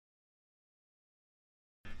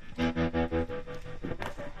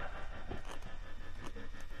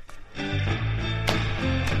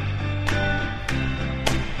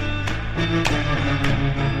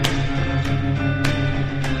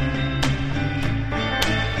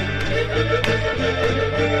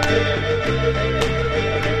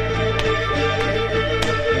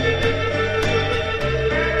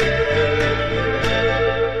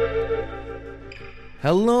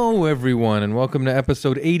Hello, everyone, and welcome to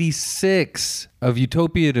episode 86 of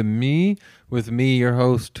Utopia to Me, with me, your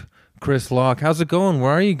host, Chris Locke. How's it going?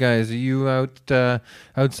 Where are you guys? Are you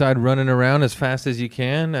outside running around as fast as you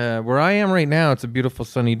can? Where I am right now, it's a beautiful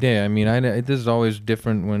sunny day. I mean, this is always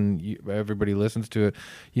different when everybody listens to it.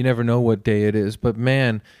 You never know what day it is. But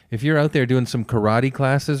man, if you're out there doing some karate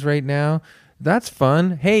classes right now, that's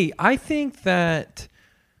fun. Hey, I think that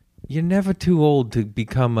you're never too old to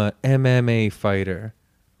become a MMA fighter,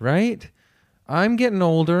 right? I'm getting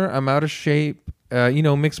older. I'm out of shape.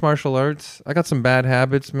 Mixed martial arts. I got some bad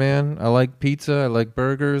habits, man. I like pizza. I like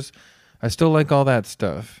burgers. I still like all that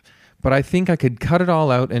stuff. But I think I could cut it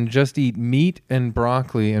all out and just eat meat and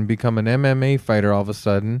broccoli and become an MMA fighter all of a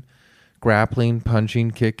sudden. Grappling,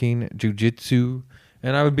 punching, kicking, jiu-jitsu.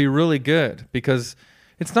 And I would be really good because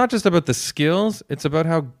it's not just about the skills. It's about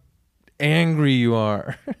how angry you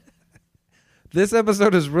are. This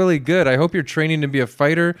episode is really good. I hope you're training to be a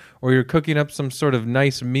fighter or you're cooking up some sort of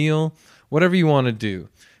nice meal. Whatever you want to do.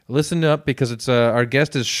 Listen up because it's our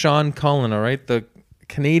guest is Sean Cullen, all right? The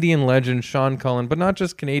Canadian legend Sean Cullen, but not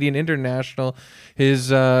just Canadian, international. His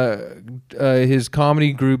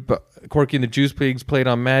comedy group, Corky and the Juice Pigs, played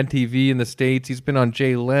on Mad TV in the States. He's been on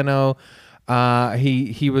Jay Leno.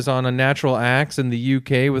 He was on A Natural Acts in the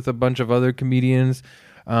UK with a bunch of other comedians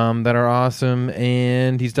that are awesome,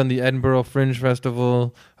 and he's done the Edinburgh Fringe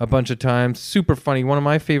Festival a bunch of times. Super funny. One of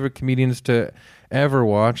my favorite comedians to ever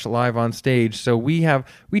watch live on stage. So we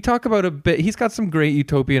talk about a bit. He's got some great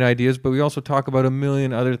utopian ideas, but we also talk about a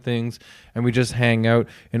million other things, and we just hang out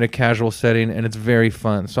in a casual setting, and it's very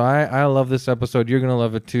fun. So I love this episode. You're gonna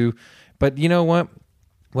love it too. But you know what?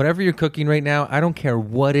 Whatever you're cooking right now, I don't care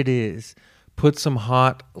what it is. Put some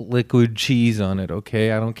hot liquid cheese on it,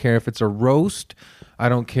 okay? I don't care if it's a roast. I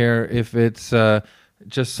don't care if it's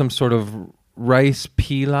just some sort of rice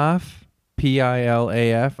pilaf,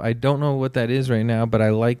 Pilaf. I don't know what that is right now, but I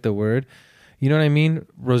like the word. You know what I mean?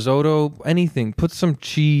 Risotto, anything. Put some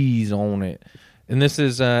cheese on it. And this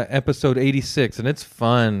is episode 86, and it's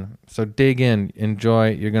fun. So dig in. Enjoy.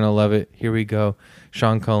 You're going to love it. Here we go.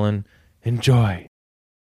 Sean Cullen. Enjoy.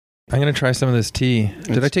 I'm going to try some of this tea.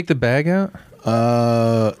 Did I take the bag out?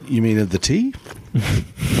 You mean of the tea?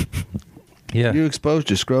 Yeah. You exposed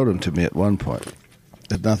your scrotum to me at one point.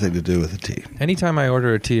 It had nothing to do with the tea. Anytime I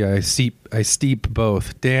order a tea, I steep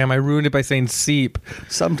both. Damn, I ruined it by saying seep.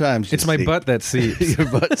 Sometimes it's my butt that seeps.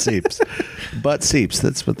 Your butt seeps. Butt seeps.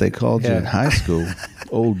 That's what they called you in high school.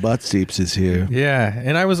 Old butt seeps is here. Yeah,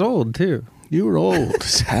 and I was old too. You were old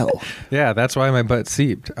as hell. Yeah, that's why my butt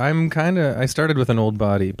seeped. I started with an old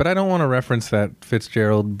body, but I don't want to reference that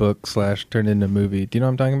Fitzgerald book / turned into movie. Do you know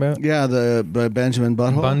what I'm talking about? Yeah, the Benjamin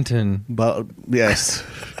Butthole? Bunton. Yes.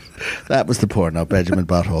 That was the porno, Benjamin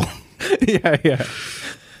Butthole. Yeah.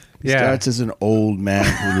 He starts as an old man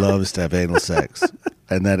who loves to have anal sex,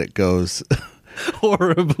 and then it goes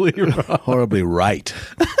horribly wrong. Horribly right.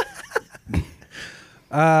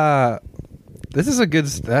 This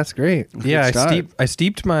is that's great. Yeah, I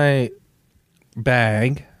steeped my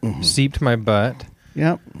bag, steeped my butt.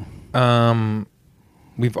 Yep.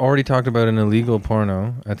 We've already talked about an illegal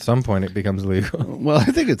porno. At some point, it becomes legal. Well, I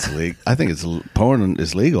think it's legal. I think porn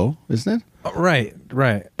is legal, isn't it? Oh,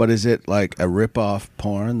 right. But is it like a rip-off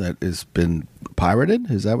porn that has been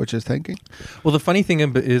pirated? Is that what you're thinking? Well, the funny thing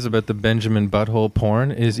is about the Benjamin Butthole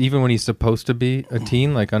porn is even when he's supposed to be a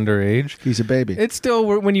teen, like underage, he's a baby. It's still,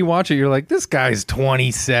 when you watch it, you're like, this guy's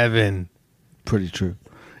 27. Pretty true.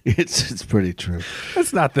 It's pretty true.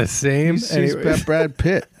 That's not the same. He's Brad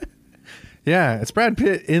Pitt. Yeah, it's Brad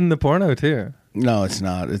Pitt in the porno too. No, it's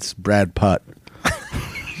not. It's Brad Putt.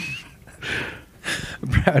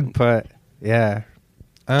 Brad Putt. Yeah.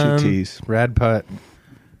 Two T's. Brad Putt.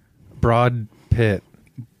 Broad Pitt.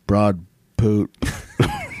 Broad poop.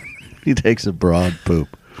 He takes a broad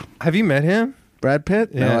poop. Have you met him? Brad Pitt?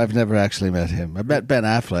 Yeah. No, I've never actually met him. I met Ben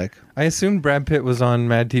Affleck. I assumed Brad Pitt was on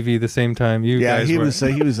Mad TV the same time you guys were.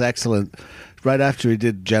 Yeah, he was excellent. Right after he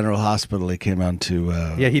did General Hospital, he came on to...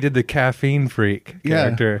 he did the caffeine freak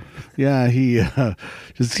character. Yeah, he...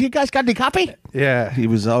 you guys got any coffee? Yeah. He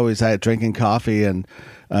was always drinking coffee and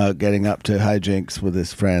getting up to hijinks with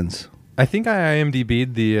his friends. I think I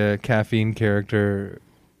IMDb'd the caffeine character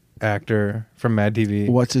actor from Mad TV.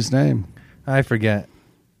 What's his name? I forget.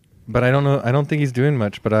 But I don't know. I don't think he's doing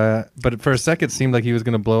much. But for a second, it seemed like he was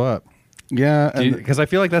going to blow up. Yeah. Because I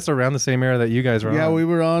feel like that's around the same era that you guys were on. Yeah, we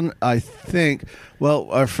were on, I think, well,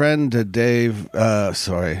 our friend Dave,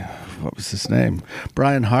 what was his name?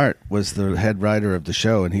 Brian Hart was the head writer of the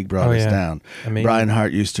show, and he brought us down. Amazing. Brian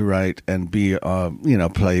Hart used to write and be,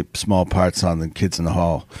 play small parts on the Kids in the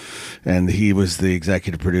Hall, and he was the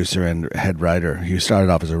executive producer and head writer. He started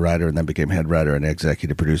off as a writer and then became head writer and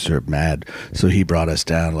executive producer of Mad, so he brought us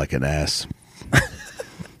down like an ass.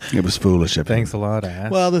 It was foolish. Thanks a lot,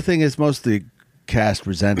 ass. Well, the thing is, most of the cast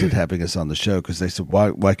resented having us on the show because they said,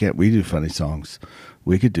 why can't we do funny songs?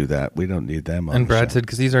 We could do that. We don't need them on and the Brad show. said,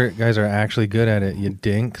 because these guys are actually good at it, you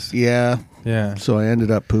dinks. Yeah. Yeah. So I ended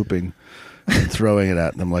up pooping and throwing it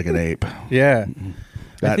at them like an ape. Yeah.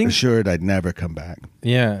 That assured I'd never come back.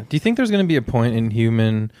 Yeah. Do you think there's going to be a point in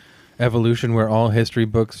human evolution where all history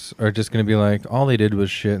books are just going to be like, all they did was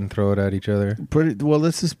shit and throw it at each other?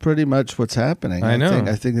 This is pretty much what's happening. I know.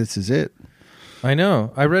 I think this is it. I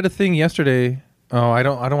know. I read a thing yesterday. Oh, I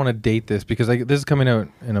don't want to date this because this is coming out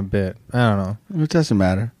in a bit. I don't know. It doesn't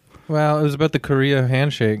matter. Well, it was about the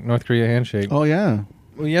North Korea handshake. Oh, yeah.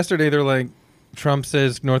 Well, yesterday they're like, Trump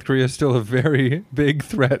says North Korea is still a very big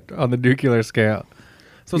threat on the nuclear scale.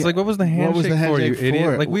 So it's like, what was the handshake for, you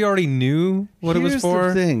idiot? Like, we already knew what it was for.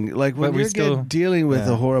 Here's the thing. Like, when you're dealing with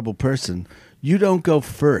a horrible person, you don't go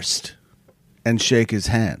first and shake his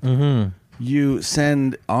hand. Mm-hmm. You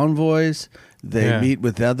send envoys. They meet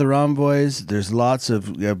with other envoys. There's lots of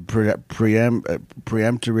preemptory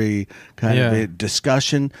kind of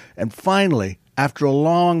discussion. And finally, after a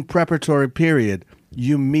long preparatory period,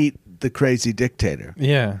 you meet the crazy dictator.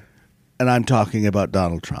 Yeah. And I'm talking about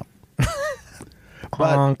Donald Trump.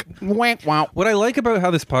 Honk. What I like about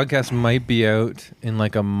how this podcast might be out in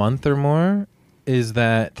like a month or more is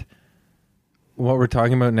that what we're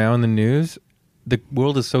talking about now in the news, the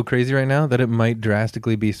world is so crazy right now that it might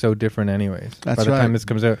drastically be so different anyways. That's by the right. time this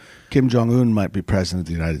comes out. Kim Jong-un might be president of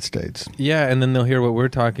the United States. Yeah, and then they'll hear what we're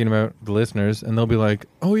talking about, the listeners, and they'll be like,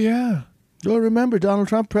 oh yeah. Oh, remember Donald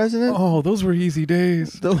Trump president? Oh, those were easy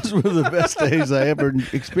days. Those were the best days I ever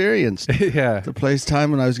experienced. Yeah. The place time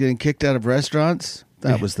when I was getting kicked out of restaurants,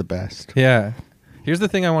 that was the best. Yeah. Here's the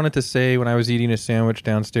thing I wanted to say when I was eating a sandwich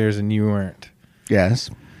downstairs and you weren't. Yes.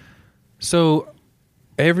 So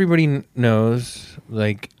everybody knows,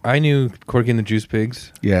 like, I knew Corky and the Juice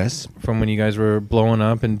Pigs. Yes. From when you guys were blowing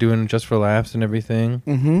up and doing Just for Laughs and everything.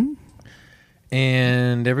 Mm-hmm.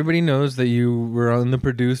 And everybody knows that you were on the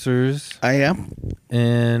producers. I am.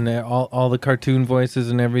 And all the cartoon voices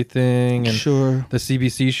and everything. And sure. The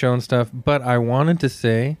CBC show and stuff. But I wanted to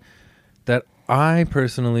say that I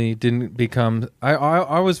personally didn't become...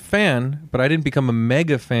 I was a fan, but I didn't become a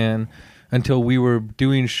mega fan until we were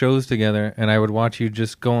doing shows together. And I would watch you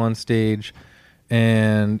just go on stage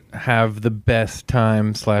and have the best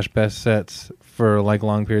time / best sets for like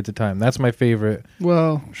long periods of time. That's my favorite.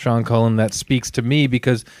 Well, Sean Cullen, that speaks to me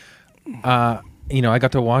because, I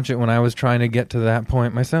got to watch it when I was trying to get to that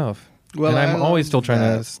point myself. Well, and I'm always still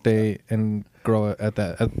trying to stay and grow at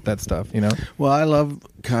that stuff, Well, I love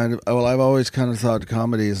I've always kind of thought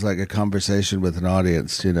comedy is like a conversation with an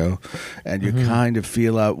audience, and you kind of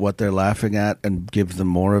feel out what they're laughing at and give them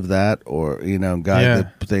more of that, or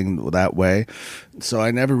guide the thing that way. So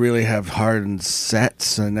I never really have hardened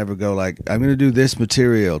sets. I never go like, I'm going to do this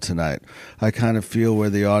material tonight. I kind of feel where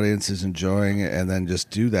the audience is enjoying it and then just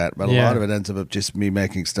do that. But a lot of it ends up just me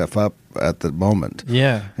making stuff up at the moment.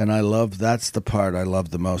 Yeah. And that's the part I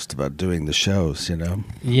love the most about doing the shows,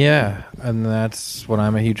 Yeah. And that's what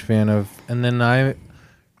I'm a huge fan of. And then I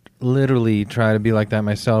literally try to be like that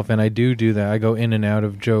myself. And I do that. I go in and out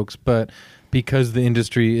of jokes. But because the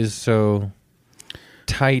industry is so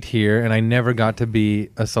tight here and I never got to be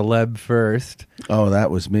a celeb first. Oh,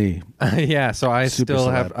 that was me. Yeah, so I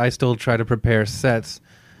still try to prepare sets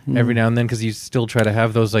every now and then because you still try to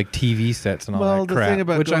have those like TV sets and all that crap,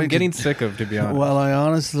 which I'm getting sick of, to be honest. Well, I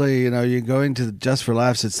honestly, you're going to Just for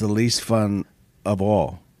Laughs, it's the least fun of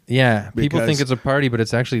all. Yeah, people think it's a party, but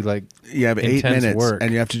it's actually like you have 8 minutes, work.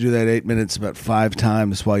 and you have to do that 8 minutes about 5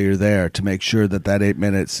 times while you're there to make sure that 8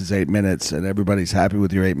 minutes is 8 minutes, and everybody's happy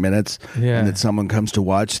with your 8 minutes, and that someone comes to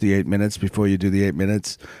watch the 8 minutes before you do the 8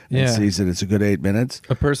 minutes and sees that it's a good 8 minutes.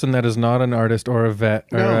 A person that is not an artist or a vet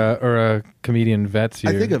or a comedian vets you.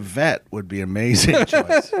 I think a vet would be an amazing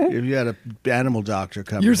choice. If you had an animal doctor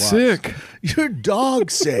come, you're and watch. sick. Your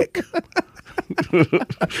dog's sick.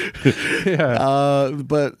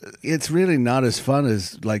 But it's really not as fun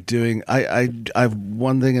as like doing. I've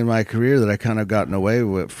one thing in my career that I kind of gotten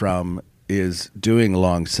away from is doing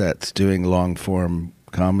long sets, doing long form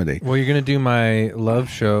comedy. Well, you're going to do my love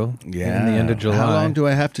show Yeah. in the end of July. How long do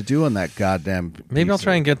I have to do on that goddamn? Maybe I'll piece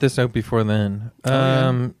try of- and get this out before then.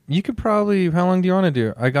 yeah. You could probably. How long do you want to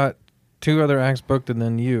do? I got 2 other acts booked, and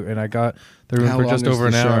then you, and I got the room How for long just is over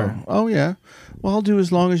an the hour. show? Oh yeah. Well, I'll do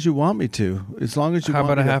as long as you want me to. As long as you How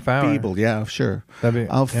want about me a to half hour? feeble. Yeah, sure. That'd be-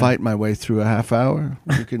 I'll yeah. fight my way through a half hour.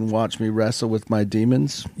 You can watch me wrestle with my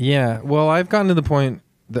demons. Yeah. Well, I've gotten to the point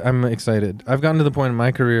that I'm excited. I've gotten to the point in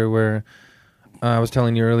my career where I was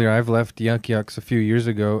telling you earlier, I've left Yuck Yucks a few years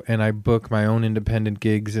ago, and I book my own independent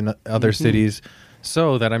gigs in other cities,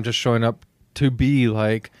 so that I'm just showing up to be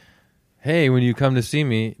like, hey, when you come to see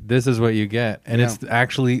me, this is what you get. And Yeah. it's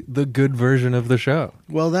actually the good version of the show.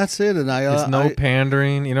 Well, that's it. And It's no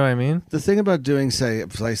pandering, you know what I mean? the thing about doing, say, a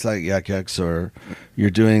place like Yuck Yucks, or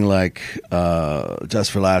you're doing like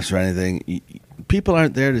Just for Laughs or anything, people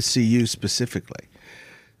aren't there to see you specifically.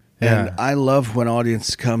 And Yeah. I love when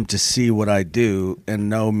audiences come to see what I do and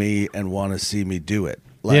know me and want to see me do it.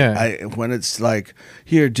 Like Yeah. when it's like,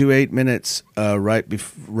 here, do 8 minutes right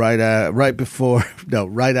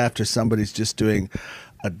after somebody's just doing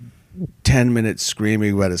a 10-minute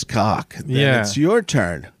screaming about his cock. Then Yeah. it's your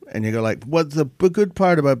turn, and you go like, what the good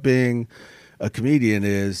part about being a comedian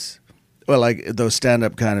is, well, like those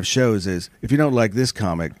stand-up kind of shows is, if you don't like this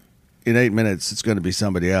comic, in 8 minutes it's going to be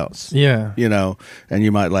somebody else. Yeah. You know, and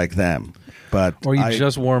you might like them. But Or you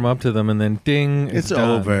just warm up to them and then ding, it's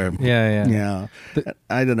done. over. Yeah, yeah. Yeah.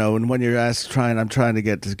 I don't know. And when you're I'm trying to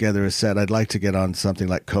get together a set. I'd like to get on something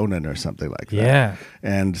like Conan or something like that. Yeah.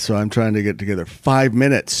 And so I'm trying to get together 5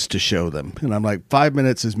 minutes to show them. And I'm like, 5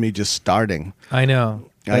 minutes is me just starting. I know.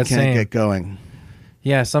 I That's can't same. get going.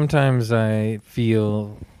 Yeah, sometimes I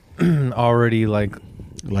feel already like,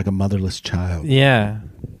 Like a motherless child. yeah,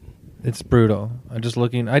 it's brutal.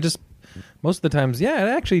 Most of the times,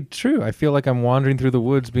 yeah, actually true. I feel like I'm wandering through the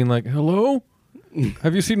woods being like, hello?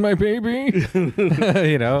 Have you seen my baby?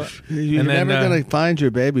 You know? You're And then, never going to find your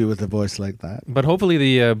baby with a voice like that. But hopefully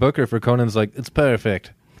the booker for Conan's like, it's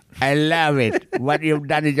perfect. I love it. What you've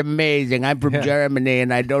done is amazing. I'm from Yeah. Germany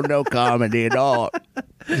and I don't know comedy at all.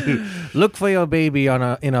 Look for your baby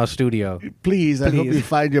in our studio. Please, I hope Please. you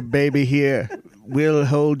find your baby here. We'll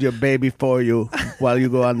hold your baby for you while you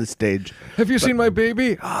go on the stage. Have you seen my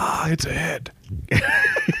baby? Ah, it's a hit.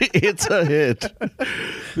 It's a hit.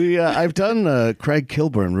 I've done Craig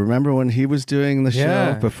Kilburn. Remember when he was doing the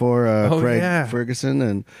Yeah. show before Craig yeah. Ferguson?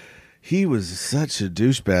 And he was such a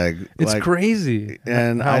douchebag. It's like, crazy.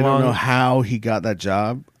 And How I don't long- know how he got that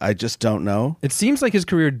job. I just don't know. It seems like his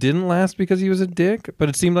career didn't last because he was a dick, but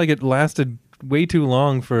it seemed like it lasted way too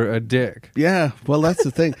long for a dick. Yeah, well, that's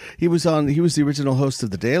the thing. He was the original host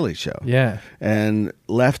of The Daily Show. Yeah. And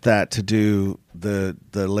left that to do the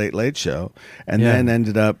Late Late Show, and Yeah. then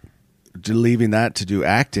ended up leaving that to do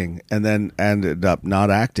acting, and then ended up not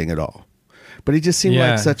acting at all. But he just seemed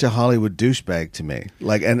Yeah. like such a Hollywood douchebag to me.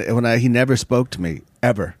 Like, and he never spoke to me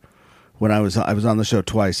ever. When I was on the show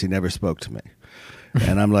twice, he never spoke to me.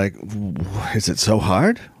 And I'm like, is it so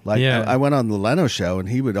hard? Like, Yeah. I went on the Leno show, and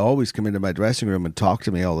he would always come into my dressing room and talk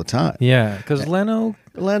to me all the time. Yeah, because Leno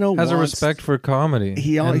Leno has a wants- respect for comedy.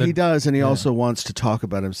 He And does, and he yeah. also wants to talk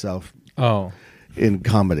about himself Oh, in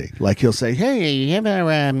comedy. Like he'll say, "Hey, Hey, you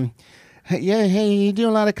ever, hey, you do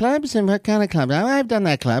a lot of clubs? And what kind of clubs? Oh, I've done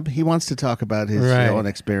that club. he wants to talk about his Right. own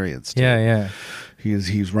experience. Too. yeah, yeah.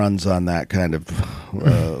 He runs on that kind of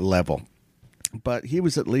level. But he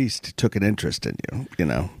was at least took an interest in you. You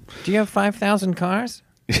know, Do you have 5,000 cars?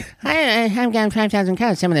 I've got 5,000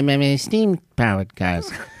 cars. Some of them are steam-powered cars.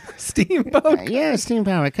 Steamboat. Yeah,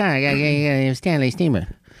 steam-powered car. Yeah, Stanley Steamer.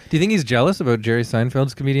 Do you think he's jealous about Jerry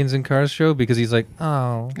Seinfeld's Comedians in Cars show because he's like,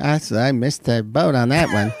 oh, I missed the boat on that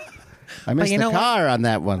one. I missed you the know what? car on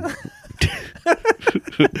that one.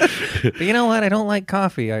 but you know what? I don't like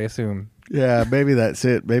coffee. I assume. yeah, maybe that's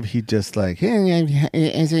it. Maybe he just like, Hey,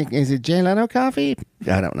 is it Jay Leno coffee?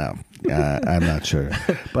 I don't know. I'm not sure.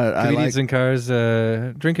 But I Comedians like in Cars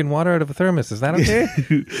drinking water out of a thermos. Is that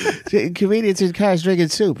okay? Comedians in cars drinking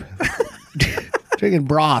soup, drinking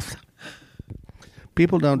broth.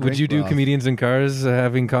 people don't. Would drink you do broth. Comedians in Cars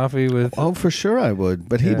having coffee with? Oh, for sure I would,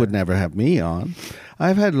 but he Yeah. would never have me on.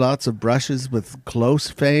 I've had lots of brushes with close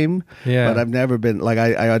fame, Yeah. but I've never been like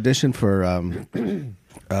I auditioned for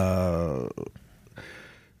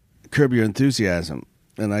Curb Your Enthusiasm,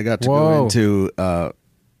 and I got to Whoa. go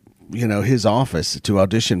into his office to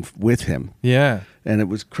audition with him, Yeah. and it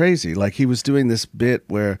was crazy. Like he was doing this bit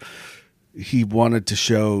where he wanted to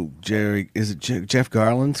show Jerry, is it Jeff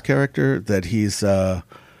Garland's character, that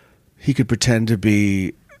he could pretend to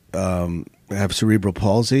be have cerebral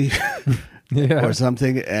palsy Yeah. or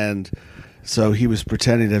something, and So he was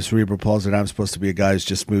pretending to have cerebral palsy, and I'm supposed to be a guy who's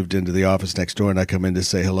just moved into the office next door, and I come in to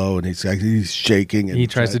say hello, and he's shaking. And He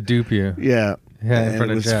tries to dupe you. Yeah. Yeah, in and front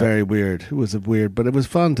it of was Jeff. very weird. It was weird, but it was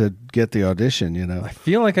fun to get the audition, you know. I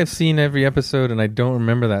feel like I've seen every episode and I don't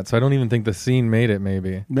remember that, so I don't even think the scene made it.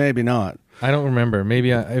 Maybe Maybe not. I don't remember. Maybe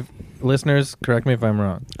if listeners, correct me if I'm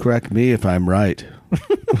wrong. Correct me if I'm right.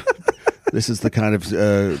 This is the kind of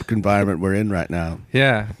environment we're in right now.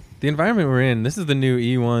 Yeah, the environment we're in. This is the new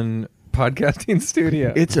E1 podcasting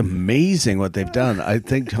studio. It's amazing what they've done. I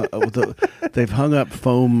think they've hung up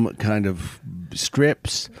foam kind of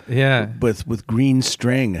strips Yeah, with green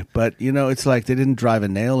string, but you know, it's like they didn't drive a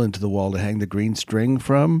nail into the wall to hang the green string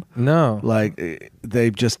from. no, Like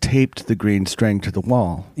they've just taped the green string to the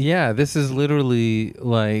wall. yeah. This is literally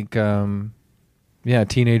like,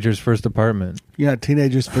 teenager's first apartment. Yeah,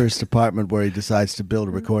 teenager's first apartment where he decides to build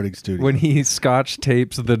a recording studio. When he scotch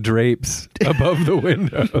tapes the drapes above the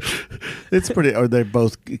window. It's pretty. Or they're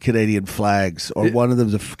both Canadian flags, or one of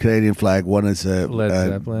them's a Canadian flag, one is a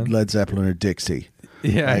Led Zeppelin or Dixie,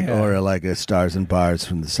 Yeah, like, yeah. or like a Stars and Bars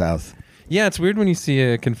from the South. Yeah, it's weird when you see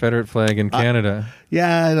a Confederate flag in Canada.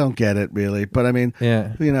 Yeah, I don't get it really, but I mean,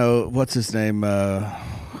 Yeah. you know, what's his name?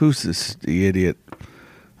 Who's this the idiot?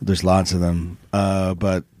 There's lots of them,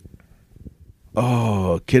 but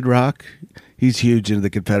Kid Rock, he's huge into the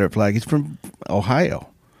Confederate flag. He's from Ohio.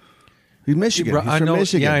 He's Michigan. He's from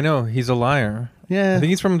Michigan. Yeah, I know. He's a liar. Yeah. I think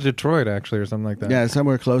he's from Detroit, actually, or something like that. Yeah,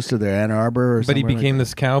 somewhere close to there, Ann Arbor, or But he somewhere became like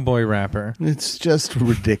this cowboy rapper. that. It's just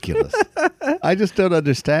ridiculous. I just don't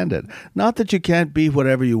understand it. Not that you can't be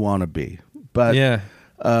whatever you want to be, but Yeah.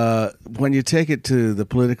 when you take it to the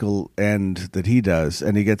political end that he does,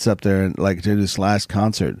 and he gets up there and like to this last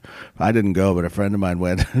concert, I didn't go, but a friend of mine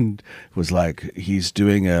went and was like, he's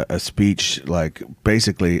doing a speech like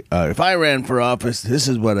basically, if I ran for office, this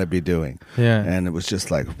is what I'd be doing. Yeah. And it was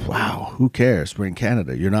just like, wow, who cares? We're in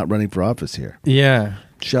Canada. You're not running for office here. Yeah.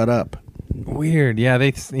 Shut up. Weird. Yeah,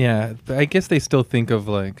 I guess they still think of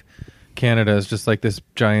like Canada as just like this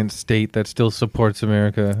giant state that still supports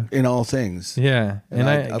America. In all things. Yeah. And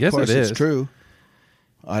I guess of course it is. it's true.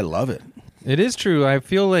 I love it. It is true. I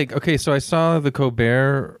feel like, okay, so I saw the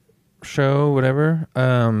Colbert show, whatever,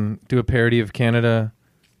 do a parody of Canada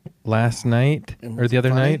last night And or was the it other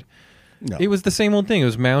funny? night. No. It was the same old thing. It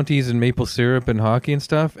was Mounties and maple syrup and hockey and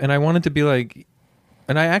stuff. And I wanted to be like,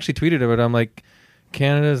 and I actually tweeted it. I'm like,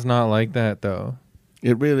 Canada's not like that though.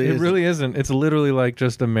 It really It is. really isn't. It's literally like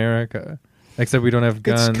just America, except we don't have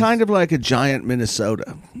guns. It's kind of like a giant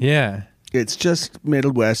Minnesota. Yeah. It's just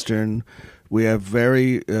Middle Western. We have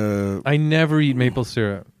very. I never eat maple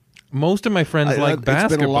syrup. Most of my friends like basketball.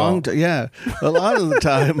 It's been a long time. Yeah, a lot of the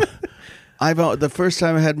time. The first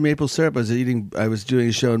time I had maple syrup, I was doing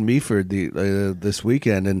a show in Meaford this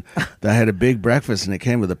weekend, and I had a big breakfast, and it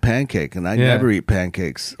came with a pancake, and I Yeah. never eat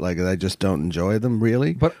pancakes. Like I just don't enjoy them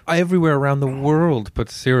really. But everywhere around the world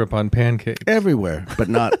puts syrup on pancakes. Everywhere, but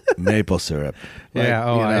not maple syrup. Like,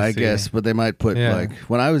 Yeah, I see. guess, but they might put Yeah. like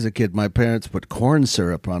when I was a kid, my parents put corn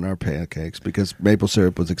syrup on our pancakes because maple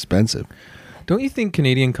syrup was expensive. Don't you think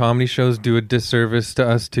Canadian comedy shows do a disservice to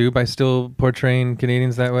us too by still portraying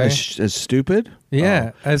Canadians that way? As stupid?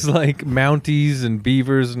 Yeah, as like Mounties and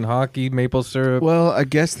Beavers and hockey, maple syrup. Well, I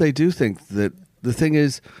guess they do think that. The thing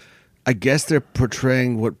is, I guess they're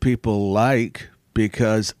portraying what people like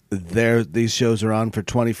because these shows are on for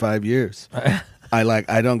 25 years.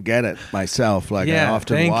 I don't get it myself. Like I Yeah,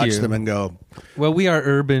 often thank watch you. them and go, Well, we are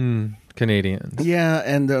urban Canadians. yeah,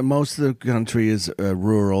 and most of the country is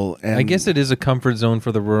rural. And I guess it is a comfort zone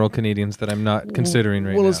for the rural Canadians that I'm not considering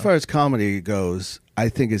right now. Well, as far as comedy goes, I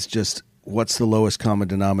think it's just what's the lowest common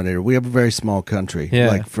denominator. We have a very small country. Yeah.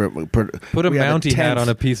 Like Put a we have Mountie hat tenth. on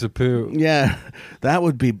a piece of poo. Yeah, that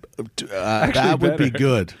would be that would be better.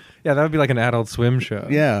 good. Yeah, that would be like an Adult Swim show.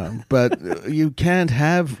 Yeah, but you can't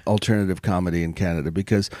have alternative comedy in Canada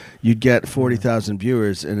because you'd get 40,000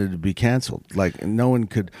 viewers and it'd be canceled. Like no one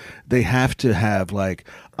could. They have to have like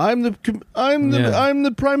I'm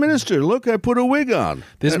the prime minister. Look, I put a wig on.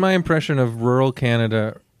 This is my impression of rural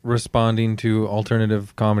Canada responding to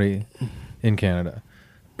alternative comedy in Canada.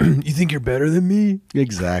 You think you're better than me?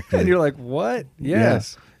 Exactly. And you're like, what?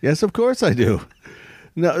 Yes. Yes, of course I do.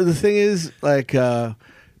 No, the thing is, like,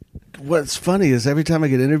 what's funny is every time I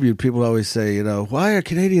get interviewed, people always say, you know, why are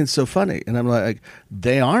Canadians so funny? And I'm like,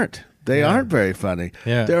 they aren't. They aren't very funny.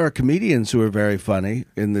 Yeah. There are comedians who are very funny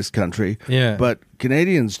in this country. Yeah. But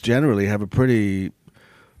Canadians generally have a pretty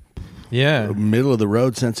Yeah. middle of the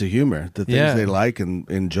road sense of humor. The things Yeah. they like and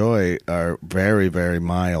enjoy are very, very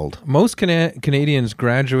mild. Most Canadians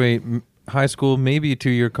graduate high school, maybe a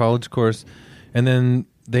 2-year college course, and then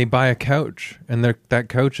they buy a couch, and that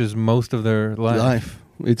couch is most of their life.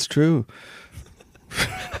 It's true.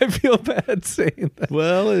 I feel bad saying that.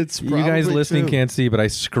 Well, it's You guys probably listening true. can't see, but I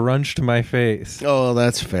scrunched my face. Oh,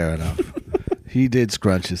 that's fair enough. He did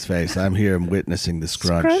scrunch his face. I'm here witnessing the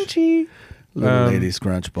scrunch. Scrunchy. Little lady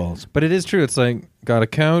scrunch balls. But it is true. It's like, got a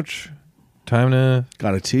couch, time to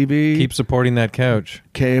Got a TV, keep supporting that couch.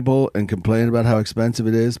 cable, and complain about how expensive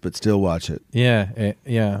it is, but still watch it. Yeah,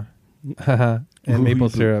 yeah. And maple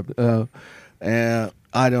syrup.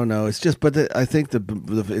 I don't know. It's just, but I think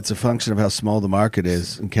it's a function of how small the market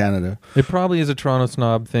is in Canada. It probably is a Toronto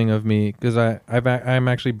snob thing of me, because I'm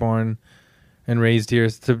actually born and raised here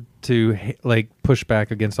to like push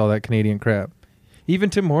back against all that Canadian crap. Even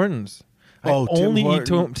Tim Hortons. Oh, I only eat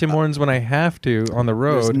Tim Hortons when I have to on the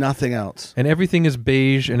road. There's nothing else. And everything is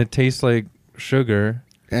beige and it tastes like sugar.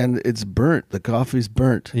 And it's burnt. The coffee's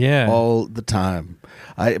burnt. Yeah. All the time.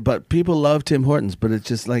 But people love Tim Hortons, but it's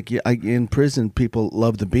just like in prison, people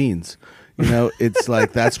love the beans. You know, it's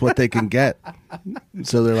like that's what they can get.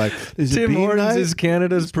 So they're like, is it Tim bean Hortons night? is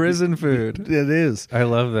Canada's prison food. It is. I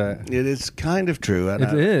love that. It is kind of true. And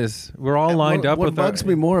It is. We're all lined up what with bugs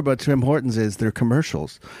me more about Tim Hortons is their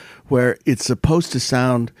commercials, where it's supposed to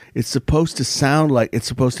sound like it's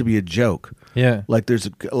supposed to be a joke. Yeah. Like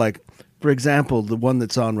for example, the one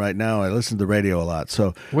that's on right now, I listen to the radio a lot.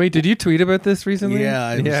 So Wait, did you tweet about this recently? yeah,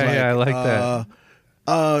 I like that.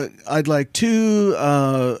 I'd like 2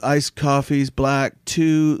 iced coffees, black,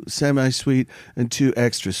 2 semi-sweet, and 2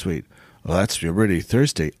 extra sweet. Well, you're really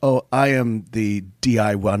thirsty. Oh, I am the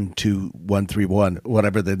DI12131,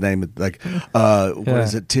 whatever the name is. Like, what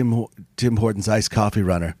is it? Tim Hortons iced coffee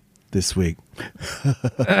runner this week.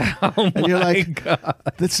 Oh And you're my like, God.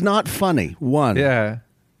 that's not funny. 1. Yeah.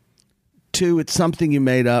 2, it's something you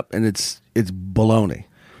made up, and it's baloney.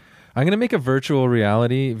 I'm gonna make a virtual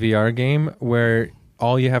reality VR game where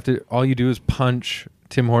all you do is punch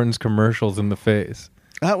Tim Hortons commercials in the face.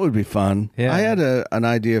 That would be fun. Yeah. I had an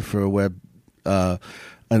idea for a web, an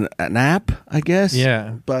app, I guess.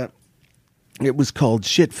 Yeah. But it was called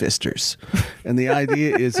Shitfisters. And the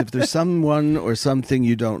idea is if there's someone or something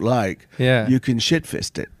you don't like, Yeah. you can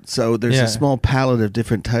shitfist it. So there's Yeah. a small palette of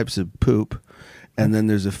different types of poop, and then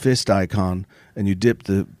there's a fist icon, and you dip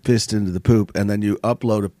the fist into the poop, and then you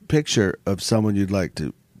upload a picture of someone you'd like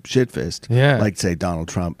to shitfist, Yeah. like say Donald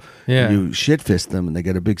Trump. Yeah. You shitfist them, and they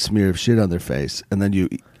get a big smear of shit on their face, and then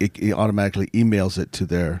it automatically emails it to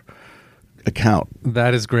their account.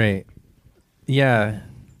 That is great. Yeah.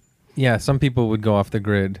 Yeah, some people would go off the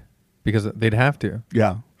grid because they'd have to.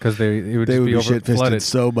 Yeah, Because it would they just would be be over shitfisted flooded.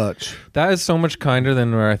 so much. That is so much kinder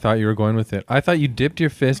than where I thought you were going with it. I thought you dipped your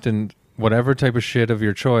fist in whatever type of shit of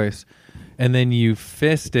your choice, and then you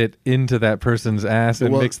fist it into that person's ass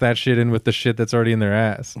and Well- mix that shit in with the shit that's already in their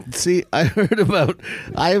ass. See, I'm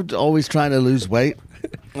always trying to lose weight,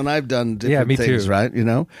 and I've done different me things, too. right? You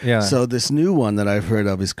know? Yeah. So this new one that I've heard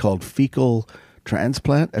of is called fecal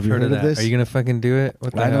transplant. Have you heard of that? this? Are you gonna fucking do it?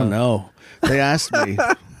 What the I hell? don't know. They asked me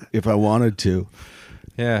if I wanted to,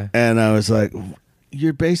 Yeah. and I was like,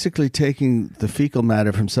 you're basically taking the fecal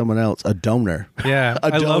matter from someone else, a donor. Yeah. A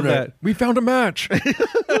I love donor. that. We found a match.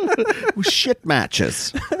 Shit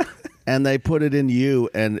matches. And they put it in you,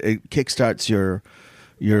 and it kickstarts your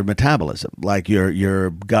metabolism. Like your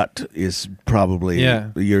gut is probably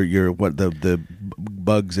your what the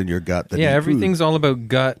bugs in your gut. That Yeah, eat everything's food. all about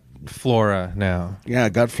gut flora now. Yeah,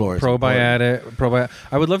 gut flora. is important. Probiotic.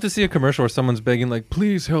 I would love to see a commercial where someone's begging, like,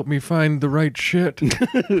 please help me find the right shit.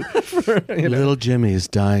 Little Jimmy is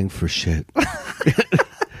dying for shit.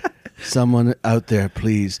 Someone out there,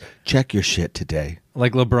 please check your shit today.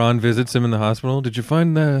 Like LeBron visits him in the hospital. Did you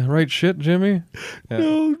find the right shit, Jimmy? Yeah.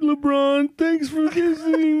 No, LeBron, thanks for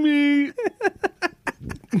visiting me.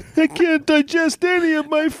 I can't digest any of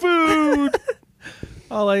my food.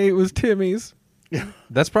 All I ate was Timmy's.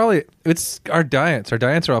 That's probably it's our diets. Our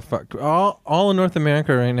diets are all fucked. All in North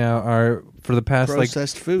America right now are for the past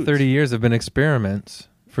Processed like foods. 30 years have been experiments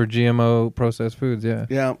for GMO processed foods. Yeah.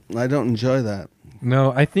 Yeah, I don't enjoy that.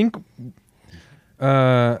 No, I think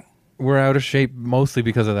we're out of shape mostly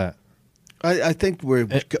because of that. I think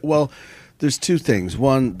well, there's two things.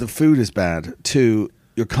 One, the food is bad. Two,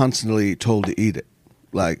 you're constantly told to eat it.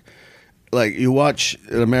 Like you watch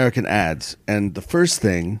American ads, and the first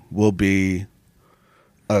thing will be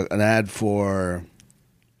an ad for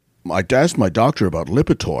I asked my doctor about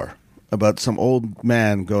Lipitor, about some old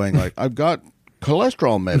man going like, I've got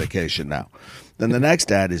cholesterol medication now. Then the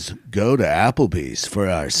next ad is go to Applebee's for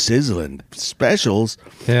our sizzling specials.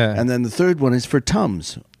 Yeah. And then the third one is for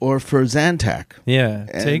Tums or for Zantac. Yeah.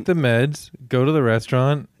 And- Take the meds, go to the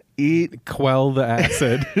restaurant, eat. Quell the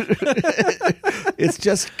acid. It's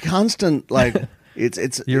just constant, like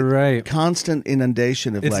it's. You're right. Constant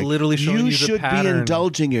inundation of It's like literally showing you the should be pattern.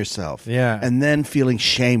 indulging yourself, Yeah. and then feeling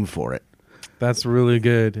shame for it. That's really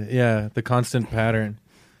good. Yeah, the constant pattern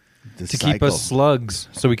The to keep cycle. us slugs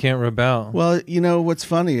so we can't rebel. Well, you know what's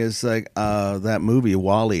funny is like that movie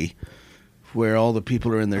Wall-E, where all the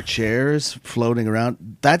people are in their chairs floating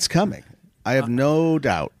around. That's coming. I have no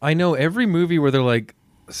doubt. I know every movie where they're like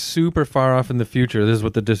super far off in the future, this is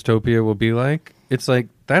what the dystopia will be like. It's like,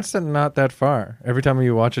 that's not that far. Every time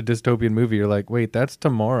you watch a dystopian movie, you're like, wait, that's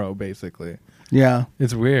tomorrow, basically. Yeah,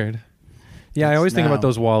 It's weird. Yeah, I It's always think now. about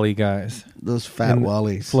those Wall-E guys. those fat And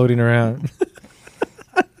Wallies, floating around.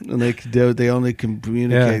 and they only can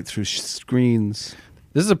communicate Yeah. through screens.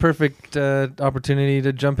 This is a perfect opportunity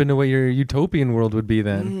to jump into what your utopian world would be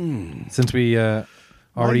then, since we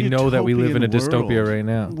already know that we live in a utopian dystopia world? right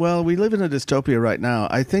now. Well, we live in a dystopia right now.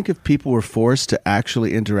 I think if people were forced to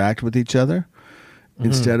actually interact with each other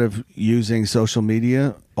instead of using social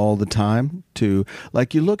media all the time to,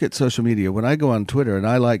 like, you look at social media, when I go on Twitter and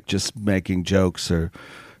I like just making jokes or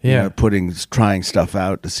you Yeah. know, trying stuff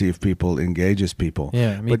out to see if people engages people.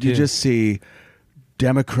 Yeah, me but you too. just see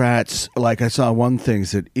Democrats, like I saw one thing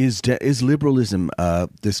that is liberalism.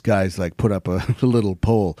 This guy's like put up a little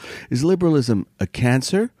poll: is liberalism a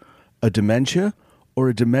cancer, a dementia, or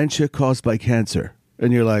a dementia caused by cancer?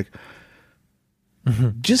 And you're like,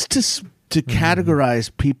 just to categorize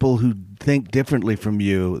people who think differently from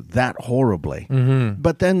you that horribly.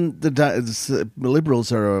 But then the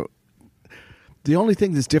liberals are. The only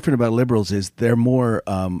thing that's different about liberals is they're more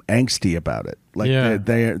angsty about it. Like Yeah.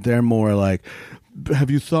 they're more like, have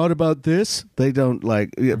you thought about this? They don't like,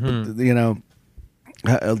 you know,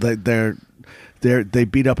 they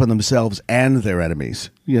beat up on themselves and their enemies.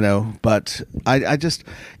 You know, but I just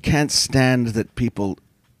can't stand that people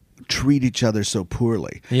treat each other so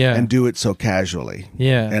poorly Yeah. and do it so casually.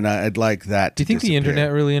 Yeah. And I'd like that. Do you think the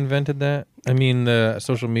internet really invented that? I mean, the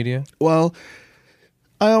social media? Well,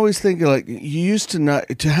 I always think like you used to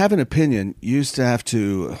have an opinion. You used to have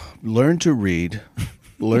to learn to read,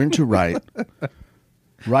 learn to write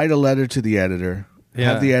a letter to the editor,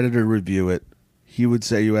 Yeah. have the editor review it. He would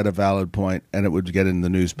say you had a valid point, and it would get in the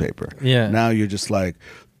newspaper. Yeah. Now you're just like,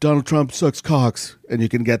 Donald Trump sucks cocks, and you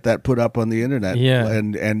can get that put up on the internet. Yeah.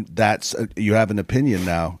 and that's you have an opinion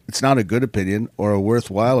now. It's not a good opinion or a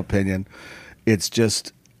worthwhile opinion. It's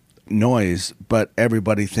just noise, but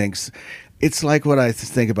everybody thinks. It's like what I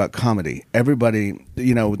think about comedy. Everybody,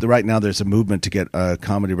 you know, right now there's a movement to get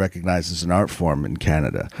comedy recognized as an art form in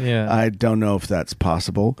Canada. Yeah. I don't know if that's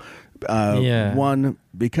possible. Yeah. One,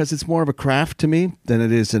 because it's more of a craft to me than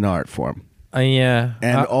it is an art form. Yeah.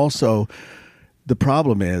 And also, the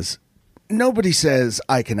problem is nobody says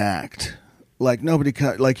I can act. Like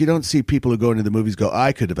like you don't see people who go into the movies go,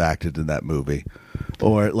 I could have acted in that movie.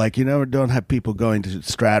 Or like you don't have people going to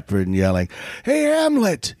Stratford and yelling, "Hey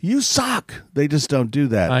Hamlet, you suck." They just don't do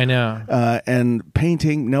that. I know. And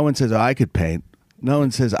painting, no one says I could paint. No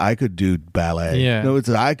one says I could do ballet. Yeah. No one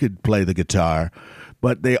says I could play the guitar.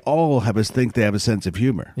 But they all think they have a sense of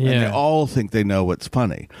humor. Yeah. And they all think they know what's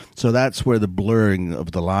funny. So that's where the blurring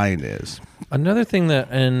of the line is. Another thing that,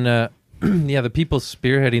 and yeah, the people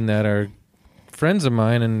spearheading that are friends of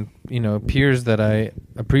mine and, you know, peers that I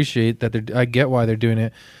appreciate that I get why they're doing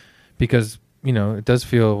it because, you know, it does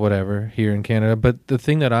feel whatever here in Canada. But the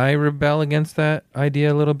thing that I rebel against that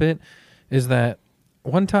idea a little bit is that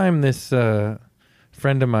one time this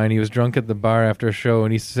friend of mine, he was drunk at the bar after a show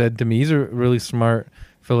and he said to me, he's a really smart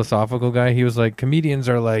philosophical guy. He was like, comedians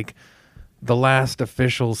are like the last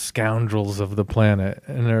official scoundrels of the planet.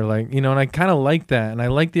 And they're like, you know, and I kind of like that. And I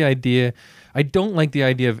like the idea. I don't like the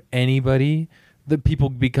idea of anybody, the people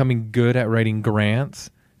becoming good at writing grants,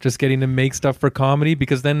 just getting to make stuff for comedy,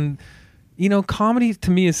 because then, you know, comedy to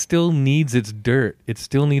me still needs its dirt. It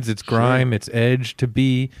still needs its grime, its edge to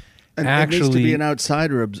be And actually. it needs to be an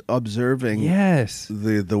outsider observing Yes.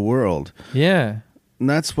 the world. Yeah. And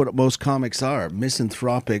that's what most comics are,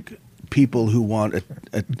 misanthropic people who want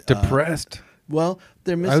a Depressed. well,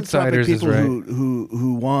 they're misanthropic Outsiders is people right.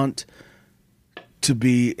 who want to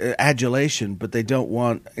be adulation, but they don't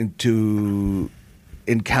want to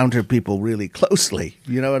encounter people really closely.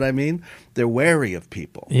 You know what I mean? They're wary of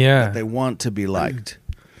people. Yeah. But they want to be liked,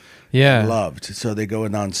 Yeah. loved. So they go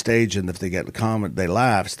in on stage, and if they get a comment, they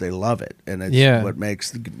laughs, they love it, and it's Yeah. what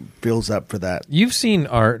fills up for that. You've seen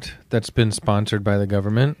art that's been sponsored by the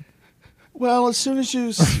government. Well, as soon as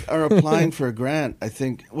you are applying for a grant, I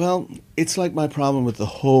think, well, it's like my problem with the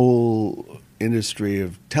whole industry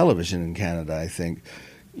of television in Canada, I think.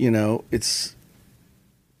 You know, it's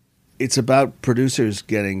it's about producers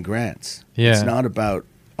getting grants. Yeah. It's not about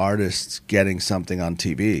artists getting something on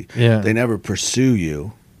TV. Yeah. They never pursue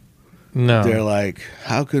you. No. They're like,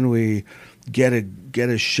 how can we get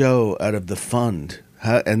a show out of the fund?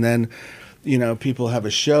 And then, people have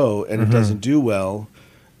a show and it doesn't do well,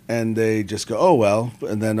 and they just go, oh, well.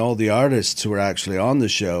 And then all the artists who are actually on the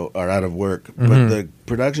show are out of work. But the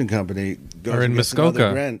production company goes Or in and gets another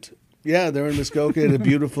Muskoka. grant. Yeah, they're in Muskoka at a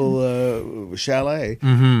beautiful chalet.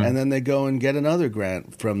 And then they go and get another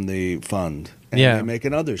grant from the fund. And Yeah. they make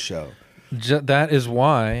another show. That is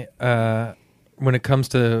why, when it comes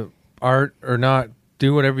to art or not,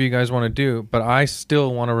 do whatever you guys want to do. But I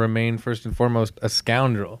still want to remain, first and foremost, a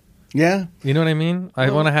scoundrel. Yeah. You know what I mean? I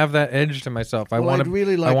want to have that edge to myself. I Well, want I'd to.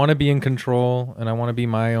 really I like- want to be in control, and I want to be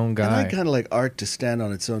my own And I guy. kind of like art to stand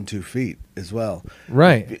on its own 2 feet as well.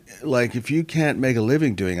 Right. Like, if you can't make a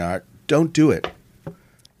living doing art, don't do it.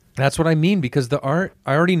 That's what I mean, because the art,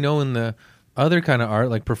 I already know in the other kind of art,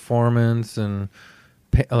 like performance and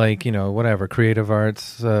like, whatever, creative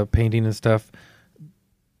arts, painting and stuff,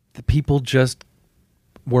 the people just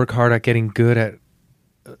work hard at getting good at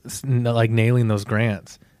like nailing those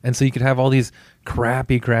grants. And so you could have all these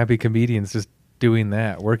crappy comedians just doing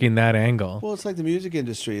that, working that angle. Well, it's like the music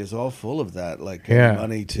industry is all full of that. Like, Yeah.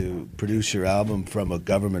 money to produce your album from a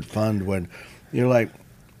government fund, when you're like,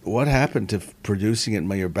 what happened to producing it in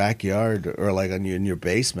your backyard or like in your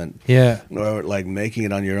basement? Yeah. Or like making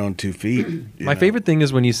it on your own 2 feet. My favorite thing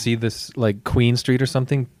is when you see this, like Queen Street or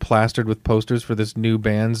something, plastered with posters for this new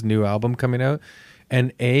band's new album coming out.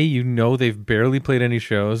 And they've barely played any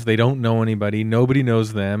shows. They don't know anybody. Nobody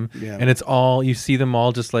knows them. Yeah. And it's all, you see them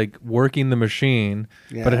all just like working the machine,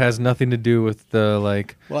 but it Yeah. has nothing to do with the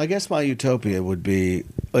like. Well, I guess my utopia would be,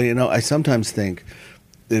 I sometimes think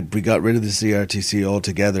if we got rid of the CRTC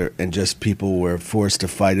altogether and just people were forced to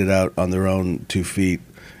fight it out on their own 2 feet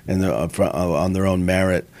and on their own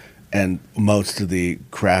merit, and most of the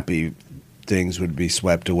crappy things would be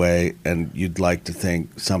swept away, and you'd like to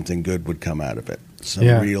think something good would come out of it. Some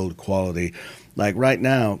real quality. Like right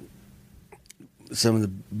now,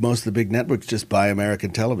 most of the big networks just buy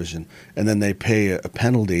American television, and then they pay a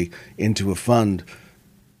penalty into a fund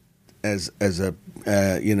as a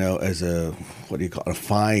what do you call it, a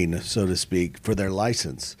fine, so to speak, for their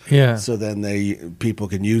license. Yeah. So then people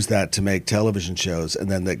can use that to make television shows,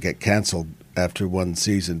 and then they get canceled after one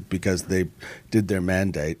season because they did their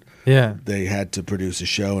mandate. Yeah. They had to produce a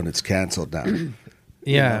show, and it's canceled now.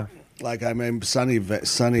 Yeah. Like I mean, Sunny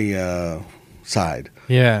Side,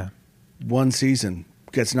 Yeah. one season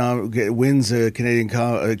wins a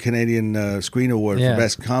Canadian Screen Award Yeah. for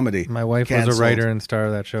best comedy. My wife was Canceled. a writer and star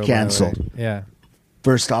of that show. by the way. Canceled. Yeah.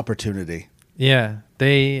 First opportunity. Yeah.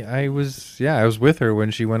 I was with her when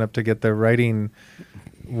she went up to get the writing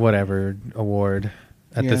whatever award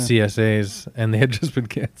at the Yeah. CSAs, and they had just been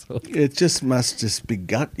canceled. It just must just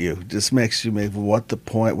begut you. Just makes you make what's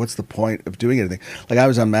the point of doing anything? Like I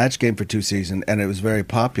was on Match Game for 2 seasons, and it was very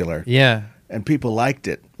popular, Yeah. and people liked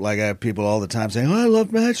it. Like I have people all the time saying, "Oh, I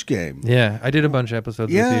love Match Game." Yeah. I did a bunch of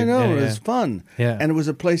episodes Yeah, with you. I know. Yeah, It was fun. Yeah. And it was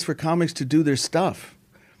a place for comics to do their stuff.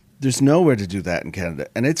 There's nowhere to do that in Canada,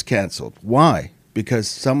 and it's canceled. Why? Because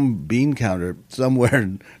some bean counter somewhere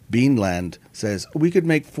in Beanland says we could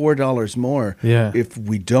make $4 more Yeah. if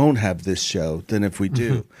we don't have this show than if we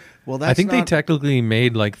do. Well, that's I think they not- technically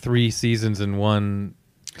made like 3 seasons in one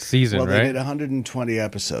season, Well, they right? did 120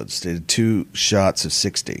 episodes. They did 2 shots of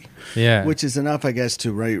 60. Yeah. Which is enough, I guess,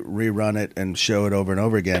 to rerun it and show it over and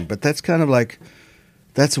over again. But that's kind of like,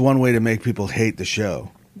 that's one way to make people hate the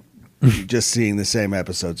show. Just seeing the same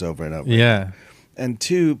episodes over and over. Yeah. And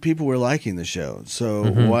 2, people were liking the show. So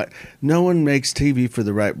Mm-hmm. no one makes TV for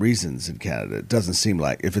the right reasons in Canada. It doesn't seem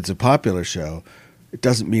like. If it's a popular show, it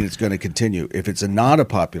doesn't mean it's going to continue. If it's not a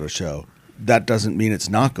popular show, that doesn't mean it's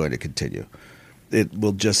not going to continue. It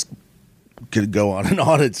will just go on and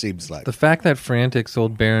on, it seems like. The fact that Frantic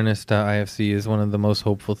sold Baroness.ifc is one of the most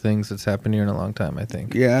hopeful things that's happened here in a long time, I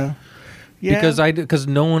think. Yeah. Yeah. Because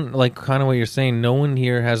no one, like kind of what you're saying, no one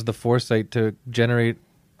here has the foresight to generate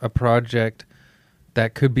a project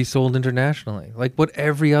that could be sold internationally, like what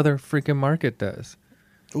every other freaking market does.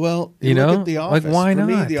 Well, You look know? at The Like, Office. why For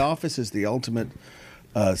me, not? The Office is the ultimate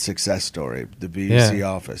success story. The BBC Yeah.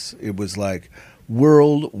 Office. It was like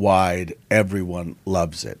worldwide, everyone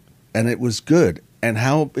loves it, and it was good. And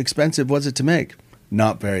how expensive was it to make?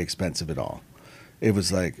 Not very expensive at all. It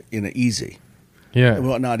was like easy. Yeah.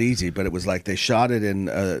 Well, not easy, but it was like they shot it in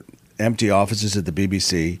empty offices at the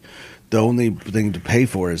BBC. The only thing to pay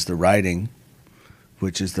for is the writing,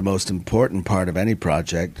 which is the most important part of any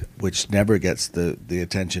project, which never gets the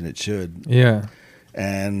attention it should. Yeah.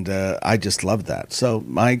 And I just love that. So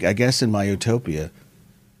I guess in my utopia,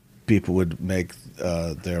 people would make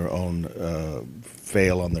their own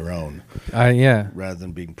fail on their own. Yeah. Rather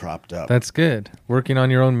than being propped up. That's good. Working on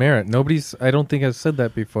your own merit. Nobody's, I don't think, has said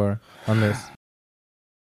that before on this.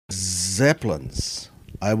 Zeppelins.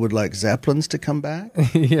 I would like Zeppelins to come back.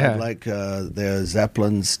 Yeah. I'd like the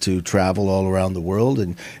Zeppelins to travel all around the world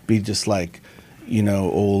and be just like,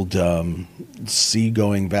 old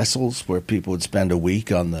seagoing vessels where people would spend a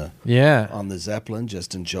week on the Zeppelin,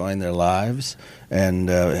 just enjoying their lives and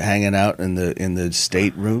hanging out in the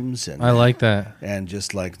staterooms. And I like that. And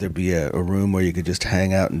just like there'd be a room where you could just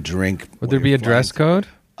hang out and drink. Would there be a dress code?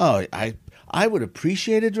 Oh, I would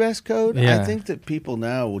appreciate a dress code. Yeah. I think that people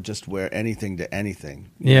now will just wear anything to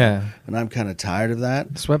anything. Yeah. And I'm kind of tired of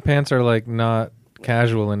that. Sweatpants are like not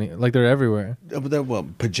casual like they're everywhere. Well,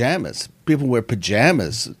 pajamas. People wear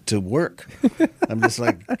pajamas to work. I'm just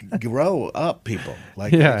like, grow up, people.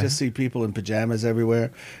 Like, I just see people in pajamas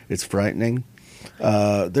everywhere. It's frightening.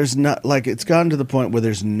 There's not, like, it's gotten to the point where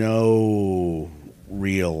there's no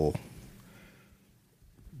real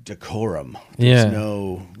decorum. There's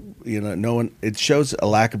no, no one, it shows a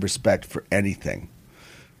lack of respect for anything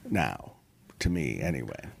now, to me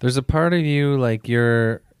anyway. There's a part of you, like,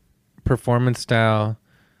 your performance style,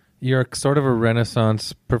 you're sort of a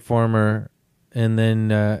Renaissance performer, and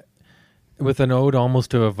then with an ode almost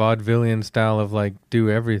to a vaudevillian style of like do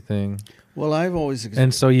everything. Well, I've always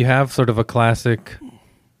and so you have sort of a classic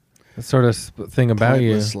sort of thing about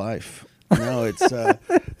pointless life. No, it's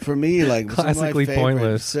for me like classically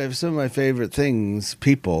pointless. Some of my favorite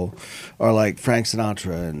people are like Frank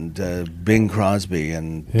Sinatra and Bing Crosby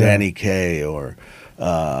and Danny Kaye or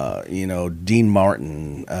Dean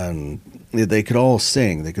Martin, and they could all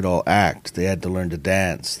sing, they could all act, they had to learn to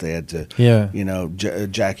dance, they had to,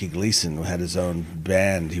 Jackie Gleason had his own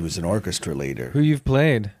band, he was an orchestra leader. Who you've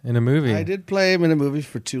played in a movie? I did play him in a movie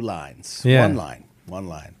for 2 lines. Yeah. One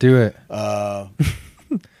line. Do it.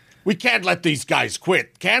 We can't let these guys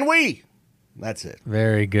quit, can we? That's it.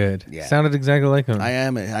 Very good. Yeah. Sounded exactly like him. I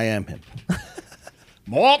am him.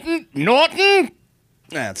 Morton Norton.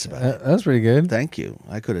 That's about it. That's pretty good. Thank you.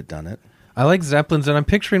 I could have done it. I like Zeppelins, and I'm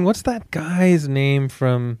picturing, what's that guy's name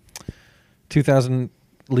from 20,000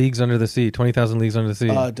 Leagues Under the Sea?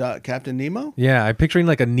 Captain Nemo? Yeah, I'm picturing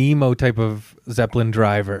like a Nemo type of Zeppelin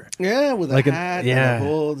driver. Yeah, with like a hat and a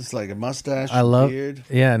hood. It's like a mustache beard.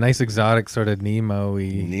 Yeah, nice exotic sort of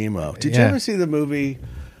Nemo-y. Nemo. Did you ever see the movie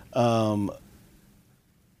League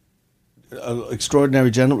of Extraordinary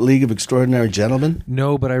Gentlemen?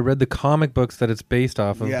 No, but I read the comic books that it's based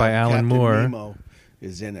off of by Alan Captain Moore. Nemo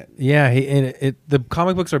is in it. Yeah, the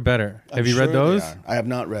comic books are better. Have you read those? I have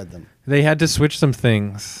not read them. They had to switch some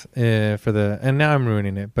things and now I'm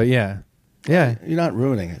ruining it. But yeah. You're not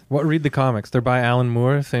ruining it. Read the comics. They're by Alan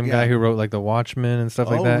Moore, same guy who wrote like The Watchmen and stuff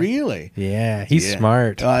like that. Oh, really? Yeah, he's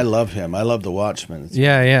smart. Oh, I love him. I love The Watchmen.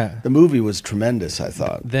 Yeah. The movie was tremendous, I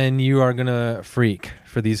thought. Then you are gonna freak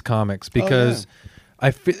for these comics because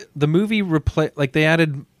the movie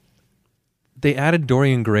they added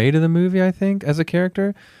Dorian Gray to the movie, I think, as a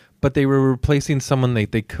character, but they were replacing someone they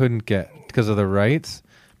couldn't get because of the rights.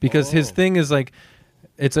 Because his thing is like,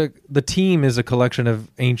 the team is a collection of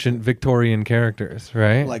ancient Victorian characters,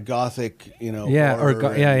 right? Like Gothic,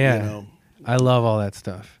 Yeah. I love all that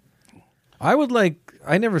stuff.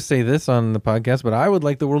 I never say this on the podcast, but I would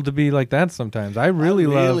like the world to be like that sometimes. I really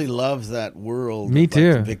love that world. Me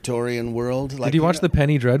too. The Victorian world. Did you watch the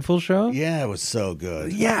Penny Dreadful show? Yeah, it was so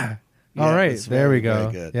good. Yeah. All right, there we go.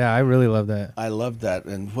 Very good. Yeah, I really love that. I love that.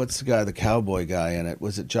 And what's the cowboy guy in it?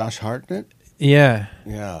 Was it Josh Hartnett? Yeah.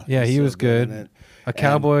 Yeah, he was good. in it. A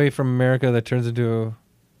cowboy from America that turns into,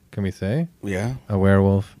 can we say? Yeah. A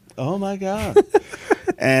werewolf. Oh my God.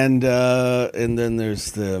 and then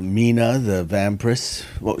there's the Mina, the vampiress.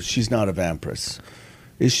 Well, she's not a vampiress.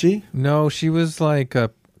 Is she? No, she was like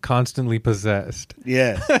constantly possessed.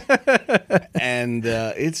 Yes. And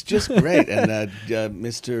it's just great. And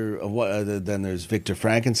then there's Victor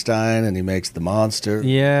Frankenstein, and he makes the monster.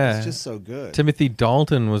 Yeah. It's just so good. Timothy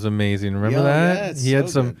Dalton was amazing. Remember that? Yeah, he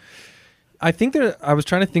had some. Good. I think I was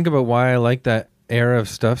trying to think about why I like that era of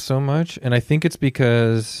stuff so much, and I think it's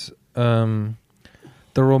because the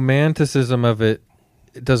romanticism of it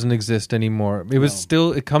doesn't exist anymore.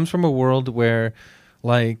 It comes from a world where,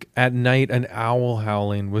 like, at night an owl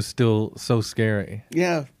howling was still so scary.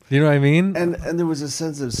 Yeah. You know what I mean? And there was a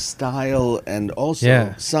sense of style, and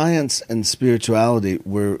also science and spirituality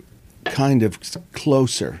were kind of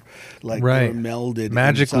closer. Like, they were melded.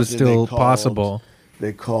 Magic was still possible.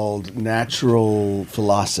 they called natural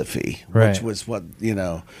philosophy, Right. which was what,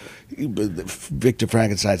 Victor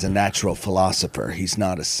Frankenstein's a natural philosopher. He's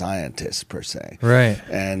not a scientist per se. Right.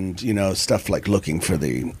 And, stuff like looking for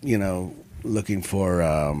the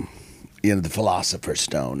philosopher's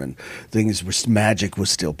stone and things where magic was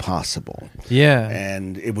still possible. Yeah.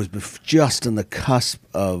 And it was just on the cusp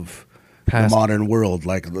of Past- the modern world,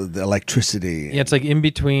 like the electricity. Yeah, it's like in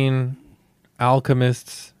between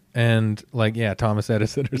alchemists and Thomas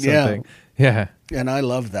Edison or something. Yeah. And I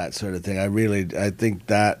love that sort of thing. I think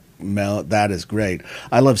that is great.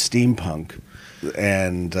 I love steampunk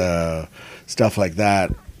and stuff like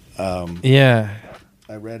that. Yeah.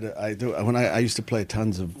 I used to play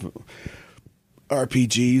tons of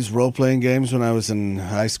RPGs, role-playing games when I was in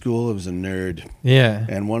high school. I was a nerd. Yeah.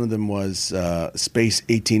 And one of them was Space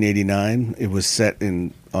 1889. It was set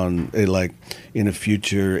in a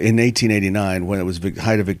future in 1889 when it was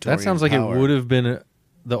height of Victorian That sounds like power. it would have been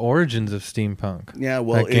the origins of steampunk. Yeah,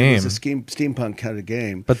 well, that it was a steampunk kind of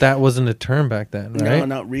game. But that wasn't a term back then, right? No,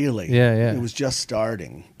 not really. Yeah. It was just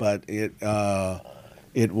starting, but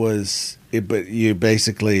but you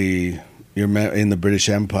basically you're in the British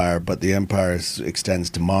Empire, but the empire extends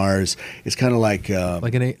to Mars. It's kind of like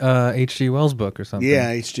an H.G. Wells book or something.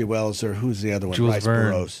 Yeah, H.G. Wells, or who's the other one? Jules Rice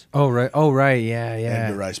Verne. Burroughs. Oh right, yeah.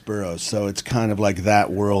 Edgar Rice Burroughs. So it's kind of like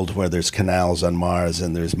that world where there's canals on Mars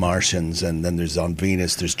and there's Martians, and then there's on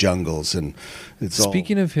Venus there's jungles, and it's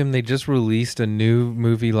Speaking of him, they just released a new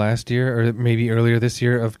movie last year, or maybe earlier this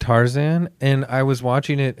year, of Tarzan, and I was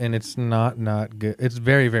watching it, and it's not good. It's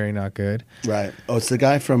very, very not good. right. Oh, it's the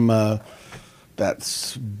guy from that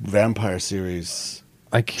vampire series,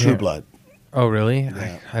 I can't. True Blood. Oh, really?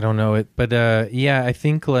 Yeah. I don't know it, but I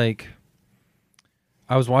think I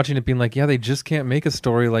was watching it, being like, they just can't make a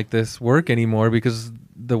story like this work anymore because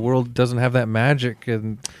the world doesn't have that magic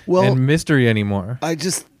and mystery anymore.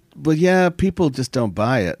 People just don't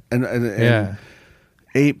buy it, and Yeah.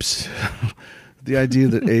 apes. The idea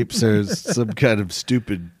that apes are some kind of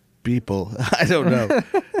stupid people, I don't know.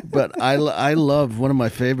 But I love, one of my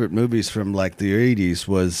favorite movies from the 80s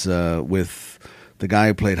was with the guy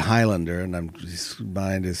who played Highlander, and his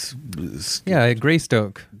mind is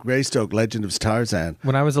Greystoke. Greystoke, Legend of Tarzan.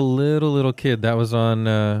 When I was a little kid, that was on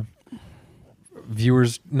not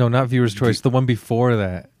Viewers Choice, the one before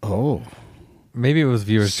that. Oh, Maybe it was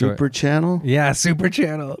Viewers Choice. Super Channel. Yeah, Super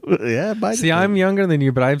Channel. Yeah. See, I'm younger than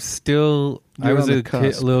you, but I was on the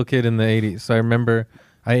cusp. little kid in the 80s, so I remember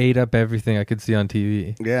I ate up everything I could see on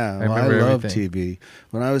TV. Yeah, I remember love everything. TV.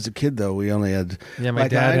 When I was a kid, though, we only had... Yeah, my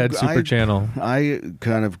dad had Super Channel. I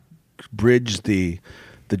kind of bridged the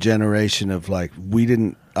generation of we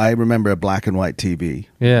didn't... I remember a black and white TV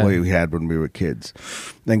we had when we were kids.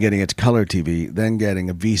 Then getting it to color TV. Then getting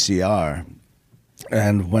a VCR.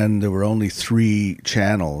 And when there were only 3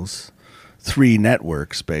 channels, 3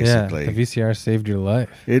 networks, basically. Yeah, the VCR saved your life.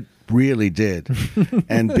 It really did.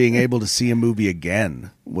 And being able to see a movie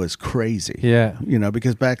again was crazy. Yeah.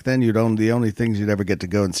 Because back then the only things you'd ever get to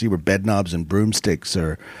go and see were Bedknobs and Broomsticks,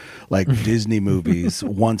 or Disney movies.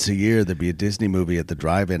 Once a year there'd be a Disney movie at the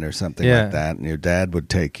drive-in or something like that, and your dad would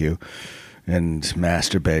take you and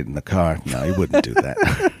masturbate in the car. No, he wouldn't do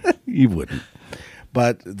that. He wouldn't.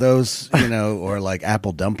 But those, or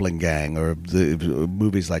Apple Dumpling Gang, or the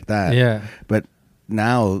movies like that. Yeah. But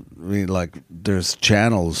now, there's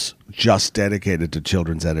channels just dedicated to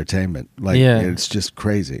children's entertainment. It's just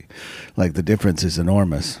crazy. The difference is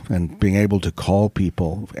enormous. And being able to call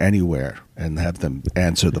people anywhere and have them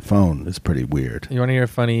answer the phone is pretty weird. You want to hear a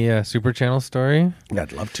funny Super Channel story?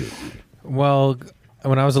 I'd love to. Well,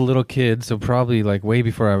 when I was a little kid, so probably way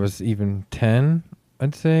before I was even 10,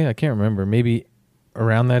 I'd say. I can't remember. Maybe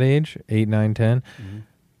around that age, 8, 9, 10. Mm-hmm.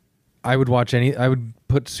 I would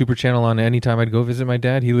put Super Channel on anytime I'd go visit my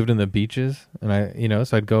dad. He lived in the beaches, and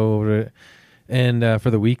so I'd go over to, and for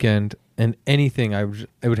the weekend, and anything,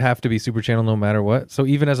 it would have to be Super Channel no matter what. So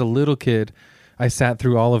even as a little kid, I sat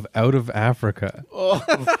through all of Out of Africa.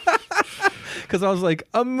 Because I was like,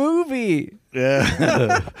 a movie.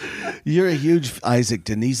 Yeah. You're a huge Isaac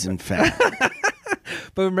Denizen fan.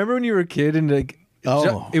 But remember when you were a kid and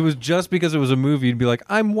it was just because it was a movie, you'd be like,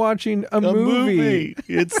 I'm watching a movie.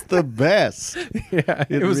 It's the best. Yeah,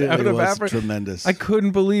 it was really Out of was Africa. Tremendous. I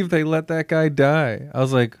couldn't believe they let that guy die. I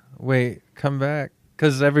was like, wait, come back.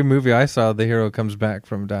 Because every movie I saw, the hero comes back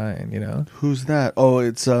from dying, Who's that? Oh,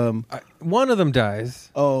 it's... one of them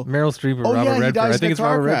dies. Oh. Meryl Streep or Robert Redford. Dies I think in a it's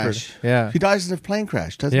car Robert crash. Redford. Yeah. He dies in a plane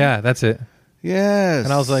crash, doesn't he? Yeah, that's it. Yes.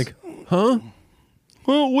 And I was like, huh?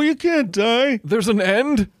 Well, you can't die. There's an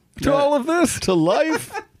end to all of this? To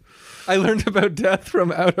life? I learned about death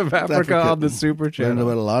from Out of Africa on the Super Learned Channel.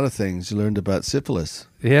 about a lot of things. You learned about syphilis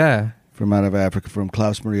Yeah. from Out of Africa from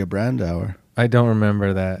Klaus Maria Brandauer. I don't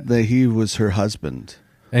remember that. He was her husband.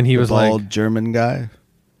 And he The was bald like, German guy.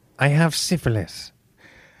 I have syphilis.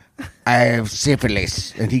 I have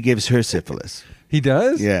syphilis. And he gives her syphilis. He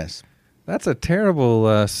does? Yes. That's a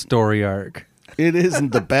terrible story arc. It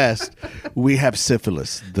isn't the best. We have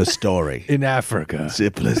syphilis, the story. In Africa.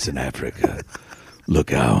 Syphilis in Africa.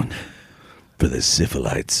 Look out for the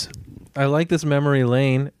syphilites. I like this memory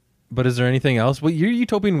lane, but is there anything else? Well, your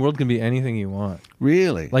utopian world can be anything you want.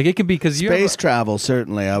 Really? Like it could be because Space travel,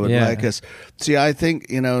 certainly. I would Yeah. like us. See, I think,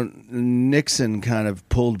 Nixon kind of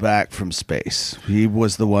pulled back from space. He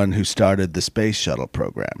was the one who started the space shuttle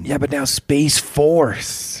program. Yeah, but now Space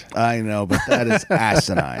Force. I know, but that is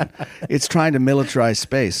asinine. It's trying to militarize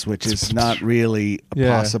space, which is not really a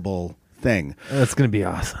Yeah. possible thing. That's going to be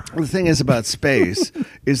awesome. The thing is about space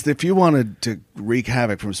is that if you wanted to wreak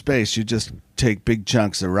havoc from space, you just take big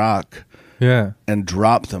chunks of rock Yeah. and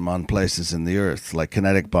drop them on places in the earth, like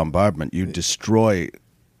kinetic bombardment. You destroy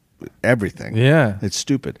everything. Yeah. It's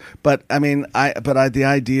stupid. But I mean, the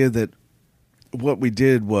idea that what we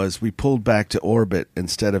did was we pulled back to orbit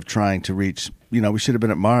instead of trying to reach. We should have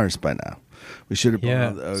been at Mars by now. We should have.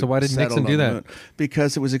 Yeah. So why did settled Nixon do on the that? moon.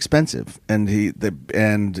 Because it was expensive, and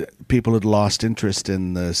and people had lost interest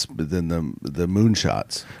in the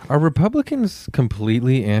moonshots. Are Republicans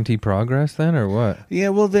completely anti-progress then, or what? Yeah.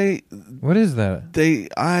 Well, What is that?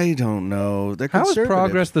 I don't know. They're How is conservative.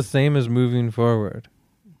 progress the same as moving forward?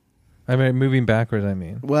 I mean, moving backwards, I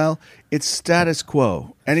mean. Well, it's status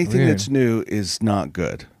quo. Anything weird. that's new is not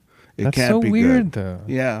good. It That's can't so be weird, good. though.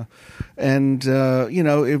 Yeah, and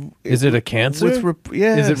Is it a cancer?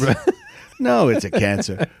 Yes. Is it? No, it's a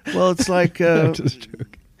cancer. Well, it's like I'm just joking.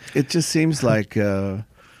 it just seems like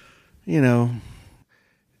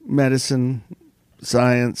medicine,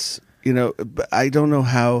 science. But I don't know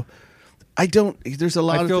how. I don't. There's a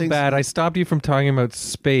lot I of feel things. bad. I stopped you from talking about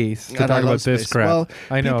space to And I talk love about this space. crap. Well,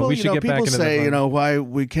 I know. people, We should get back people into say, that. why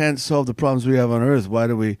we can't solve the problems we have on Earth. Why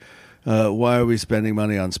are we spending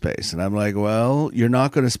money on space? And I'm like, well, you're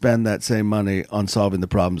not going to spend that same money on solving the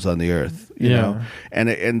problems on the Earth. You Yeah. know,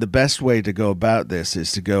 and the best way to go about this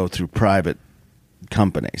is to go through private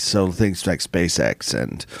companies. So things like SpaceX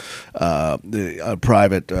and the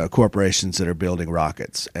private corporations that are building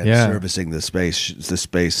rockets and Yeah. servicing the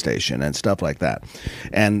space station and stuff like that.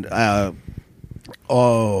 And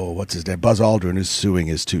what's his name? Buzz Aldrin is suing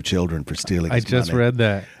his two children for stealing. I his just money. read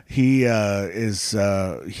that. He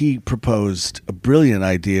proposed a brilliant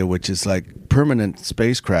idea, which is like permanent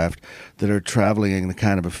spacecraft that are traveling in a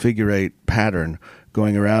kind of a figure-8 pattern,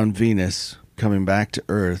 going around Venus, coming back to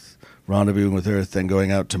Earth, rendezvousing with Earth, then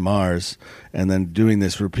going out to Mars, and then doing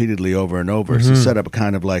this repeatedly over and over. So set up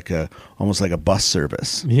kind of like almost like a bus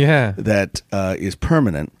service Yeah. that is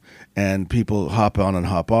permanent, and people hop on and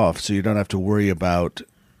hop off, so you don't have to worry about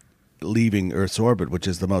leaving Earth's orbit, which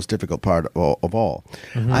is the most difficult part of all.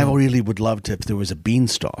 I really would love to if there was a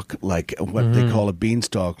beanstalk, like what they call a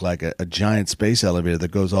beanstalk, like a giant space elevator that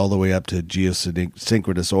goes all the way up to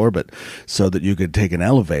geosynchronous orbit, so that you could take an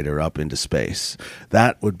elevator up into space.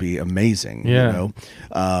 That would be amazing. Yeah.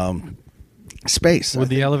 Space. Would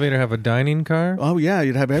the elevator have a dining car? Oh yeah,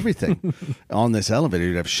 you'd have everything on this elevator.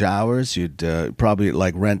 You'd have showers. You'd probably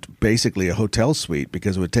like rent basically a hotel suite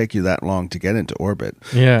because it would take you that long to get into orbit.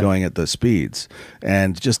 Yeah. Going at those speeds,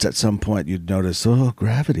 and just at some point you'd notice,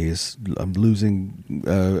 gravity is. I'm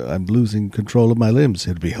losing control of my limbs.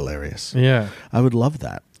 It'd be hilarious. Yeah. I would love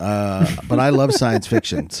that. But I love science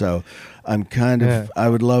fiction, so I'm kind of. Yeah. I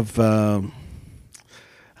would love. I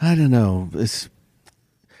don't know. It's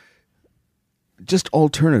just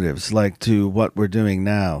alternatives like to what we're doing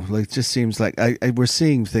now. Like, it just seems like we're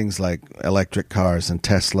seeing things like electric cars and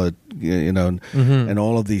Tesla, and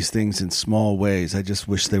all of these things in small ways. I just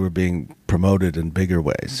wish they were being promoted in bigger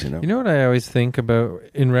ways. You know what I always think about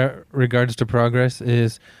in regards to progress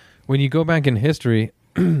is when you go back in history,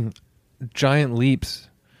 giant leaps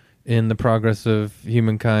in the progress of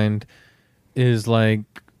humankind is like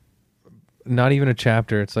not even a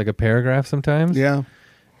chapter. It's like a paragraph sometimes. Yeah.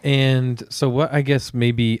 And so what I guess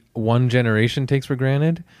maybe one generation takes for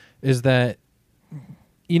granted is that,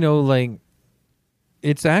 like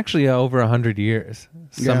it's actually over 100 years,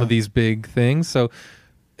 some Yeah. of these big things. So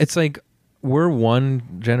it's like we're one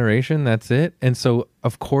generation, that's it. And so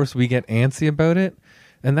of course we get antsy about it.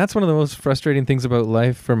 And that's one of the most frustrating things about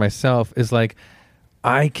life for myself is like,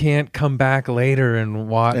 I can't come back later and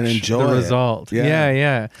watch And enjoy the it. result. Yeah.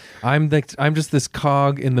 Yeah. I'm just this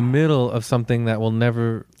cog in the middle of something that will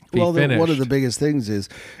never be finished. one of the biggest things is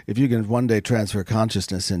if you can one day transfer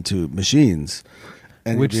consciousness into machines,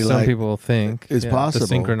 and which you'd be some like, people think is possible.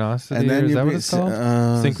 The synchronicity, And then is you'd that what be- it's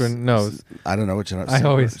called? No. I don't know what you're. I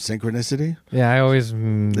always- synchronicity. Yeah, I always.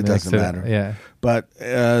 It doesn't matter. Yeah, But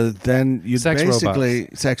then you'd Sex basically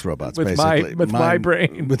sex robots with basically my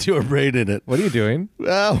brain. with your brain in it. What are you doing?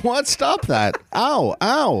 What? Stop that! Ow!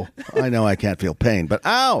 Ow! I know I can't feel pain, but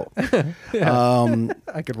ow!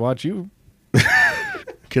 I could watch you.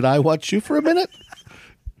 Could I watch you for a minute?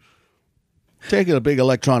 Taking a big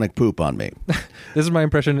electronic poop on me. This is my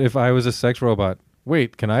impression if I was a sex robot.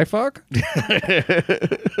 Wait, can I fuck?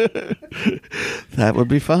 That would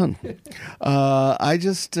be fun. I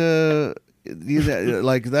just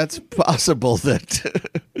like that's possible that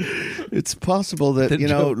it's possible that The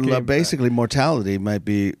joke came basically mortality might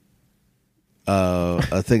be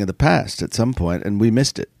a thing of the past at some point, and we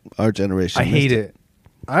missed it. Our generation. I hate it.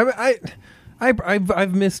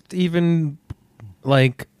 I've missed even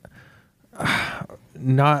like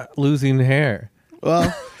not losing hair.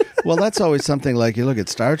 Well, that's always something like you look at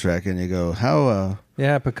Star Trek and you go, how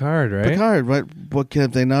Yeah, Picard, right? Picard? What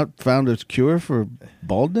have they not found a cure for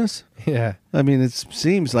baldness? Yeah. I mean, it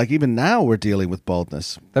seems like even now we're dealing with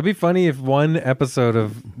baldness. That'd be funny if one episode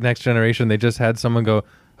of Next Generation they just had someone go,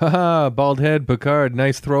 haha, bald head, Picard,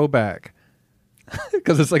 nice throwback.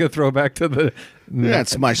 Because it's like a throwback to the... Yeah,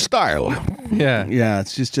 it's my style. Yeah. Yeah,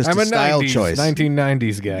 it's just I'm a style 90s, choice.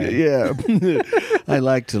 1990s guy. Yeah, I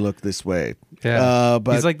like to look this way. Yeah.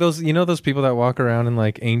 But He's like those, those people that walk around in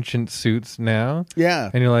like ancient suits now? yeah,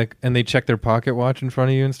 And you're like, and they check their pocket watch in front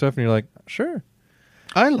of you and stuff, and you're like, sure.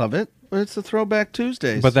 I love it. It's the Throwback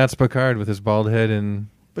Tuesdays. But that's Picard with his bald head and...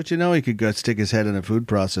 But he could go stick his head in a food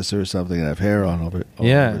processor or something and have hair all over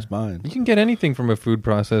his mind. You can get anything from a food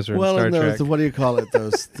processor Well, in and Star Trek. what do you call it?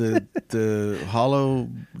 Those the hollow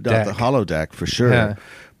Deck. the holodeck for sure. Yeah.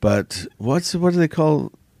 But what do they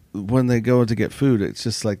call when they go to get food? It's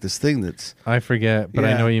just like this thing that's. I forget, but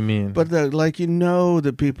I Yeah. know what you mean. But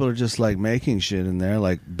that people are just like making shit in there,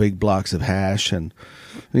 like big blocks of hash, and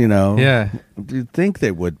Yeah. You'd think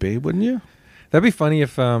they would be, wouldn't you? That'd be funny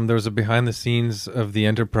if there was a behind the scenes of the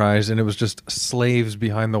Enterprise and it was just slaves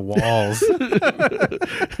behind the walls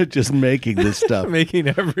Just making this stuff, making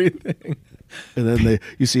everything. and then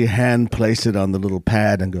you see a hand place it on the little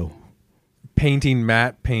pad and go. Painting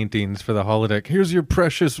matte paintings for the holodeck. Here's your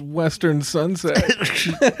precious western sunset.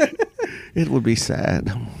 It would be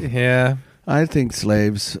sad. Yeah. I think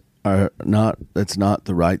slaves are not. That's not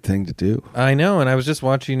the right thing to do. I know, and I was just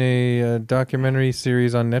watching a documentary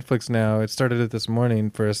series on Netflix now. It started it this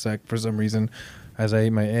morning for some reason as I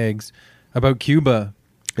ate my eggs about Cuba.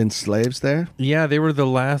 And slaves there, Yeah, they were the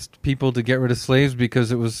last people to get rid of slaves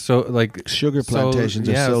because it was so like sugar plantations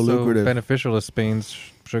are so lucrative. beneficial to Spain's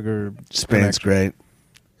sugar. Spain's connection.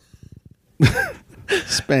 great.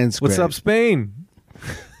 Spain's great. What's up, Spain?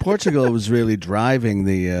 Portugal was really driving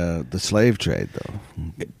the slave trade, though.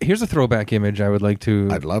 Here's a throwback image I would like to.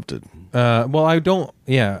 I'd love to Well, I don't.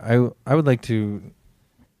 Yeah, I would like to.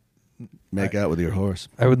 make out with your horse.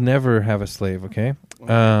 I would never have a slave. Okay.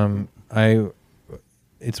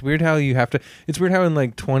 It's weird how you have to. It's weird how in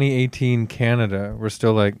like 2018 Canada we're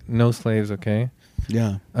still like no slaves. Okay.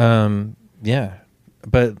 Yeah. Yeah,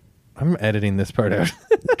 but I'm editing this part out.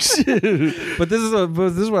 But this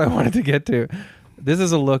is what I wanted to get to. This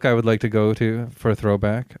is a look I would like to go to for a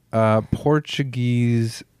throwback.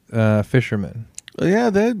 Portuguese fisherman.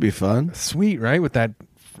 Yeah, that'd be fun. Sweet, right? With that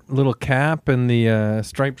little cap and the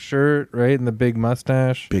striped shirt, right? And the big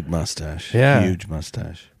mustache. Big mustache. Yeah. Huge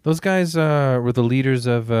mustache. Those guys were the leaders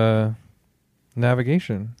of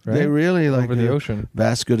navigation, right? They really over the ocean.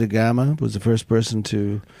 Vasco da Gama was the first person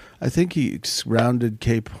to. I think he rounded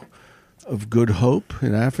Cape of Good Hope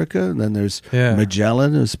in Africa, and then there's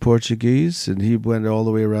Magellan, who's Portuguese, and he went all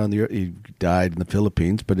the way around the earth. He died in the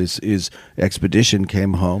Philippines, but his expedition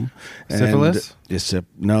came home. Syphilis?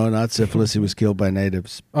 No, not syphilis. He was killed by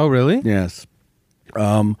natives. Oh, really? Yes.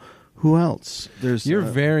 Who else? You're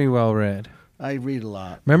very well read. I read a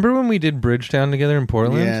lot. Remember when we did Bridgetown together in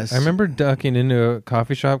Portland? Yes. I remember ducking into a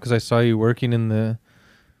coffee shop because I saw you working in the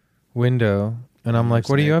window, and I'm like,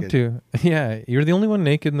 "What are you up to?" Yeah, you're the only one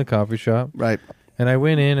naked in the coffee shop. Right. And I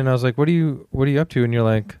went in and I was like, "What are you up to?" And you're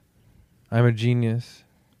like, "I'm a genius."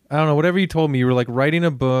 I don't know, whatever you told me. You were like writing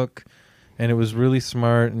a book, and it was really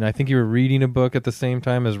smart. And I think you were reading a book at the same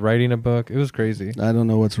time as writing a book. It was crazy. I don't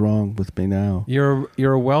know what's wrong with me now. You're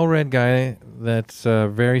a well-read guy that's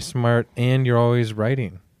very smart, and you're always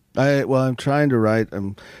writing. I'm trying to write.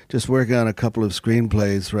 I'm just working on a couple of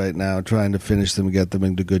screenplays right now, trying to finish them, get them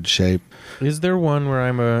into good shape. Is there one where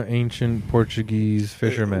I'm an ancient Portuguese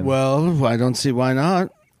fisherman? Well, I don't see why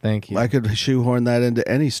not. Thank you. I could shoehorn that into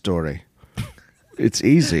any story. It's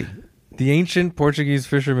easy. The ancient Portuguese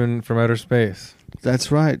fisherman from outer space.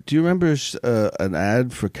 That's right. Do you remember an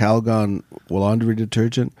ad for Calgon laundry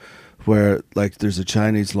detergent where like there's a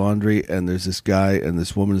Chinese laundry and there's this guy and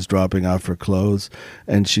this woman is dropping off her clothes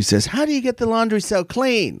and she says, "How do you get the laundry so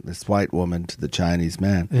clean?" This white woman to the Chinese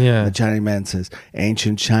man. Yeah. The Chinese man says,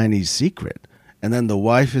 "Ancient Chinese secret." And then the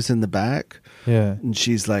wife is in the back. Yeah. And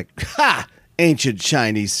she's like, "Ha! Ancient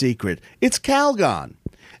Chinese secret. It's Calgon."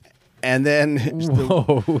 And then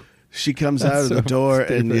Whoa. she comes That's out of the so door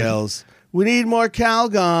and stupid. yells, "We need more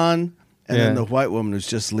Calgon." And Yeah. then the white woman who's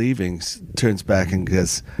just leaving turns back and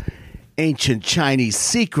goes, "Ancient Chinese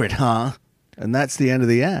secret, huh?" And that's the end of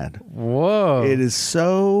the ad. Whoa. It is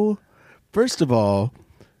so... First of all,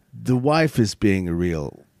 the wife is being a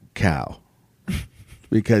real cow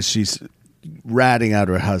because she's ratting out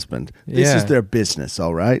her husband. This Yeah. is their business,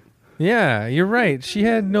 all right? Yeah, you're right. She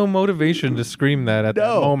had no motivation to scream that at that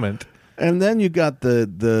No. moment. And then you got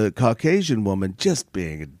the Caucasian woman just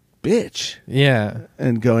being a bitch Yeah.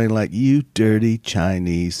 and going like, "You dirty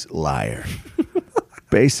Chinese liar."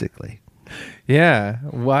 Basically. Yeah.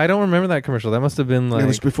 Well, I don't remember that commercial. That must have been It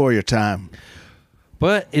was like... before your time.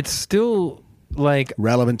 But it's still like...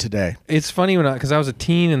 Relevant today. It's funny when because I was a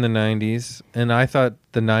teen in the 90s, and I thought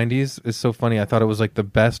the 90s is so funny. I thought it was like the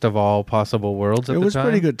best of all possible worlds at It the was time.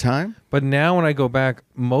 pretty good time. But now when I go back,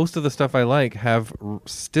 most of the stuff I like have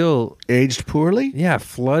still, Aged poorly? yeah,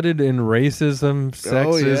 flooded in racism,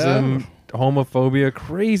 Oh, yeah. sexism, homophobia,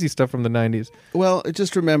 crazy stuff from the 90s. Well, I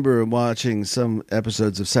just remember watching some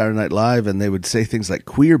episodes of Saturday Night Live and they would say things like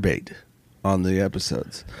queer bait on the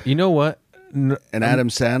episodes. You know what? And Adam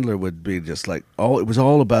Sandler would be just like, it was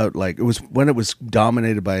all about like, it was when it was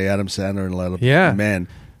dominated by Adam Sandler and a lot of Yeah. men.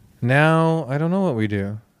 Now, I don't know what we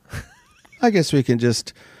do. I guess we can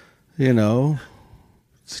just,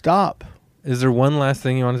 stop. Is there one last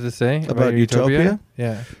thing you wanted to say About Utopia?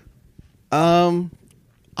 Yeah.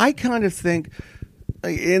 I kind of think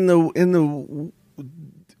in the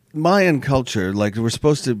Mayan culture, like we're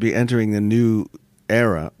supposed to be entering the new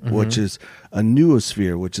era, which is a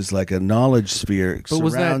noosphere, which is like a knowledge sphere. But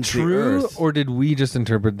was that surrounds the true, earth. or did we just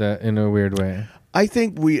interpret that in a weird way? I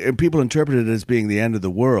think people interpret it as being the end of the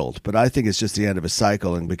world, but I think it's just the end of a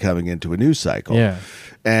cycle and becoming into a new cycle. Yeah.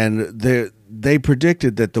 And they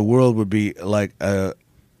predicted that the world would be like a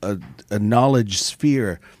knowledge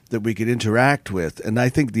sphere that we could interact with, and I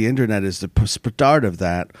think the internet is the start of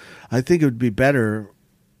that. I think it would be better.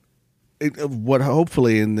 What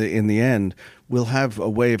hopefully in the end we'll have a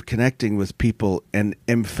way of connecting with people and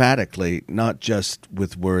emphatically, not just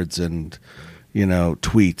with words and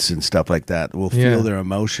tweets and stuff like that. We'll feel Yeah. their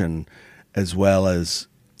emotion as well as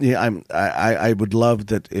I would love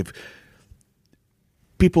that if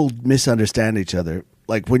people misunderstand each other.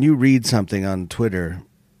 Like when you read something on Twitter,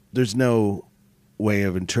 there's no way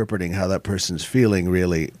of interpreting how that person's feeling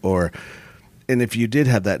really, and if you did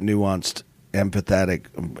have that nuanced, emphatic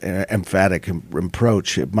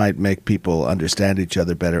approach, it might make people understand each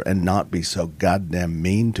other better and not be so goddamn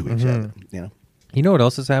mean to each other. You know what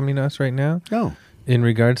else is happening to us right now? No. In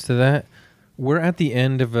regards to that, we're at the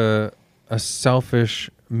end of a selfish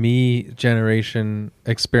me generation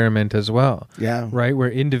experiment as well. Yeah. Right? Where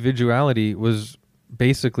individuality was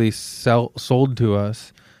basically sold to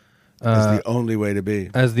us Is the only way to be.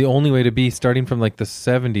 as the only way to be, starting from like the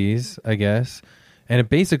 70s, I guess. And it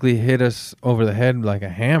basically hit us over the head like a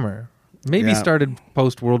hammer. Maybe Yeah. started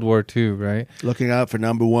post World War II, right? Looking out for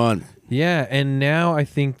number one. Yeah, and now I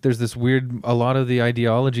think there's this a lot of the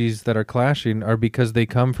ideologies that are clashing are because they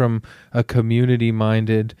come from a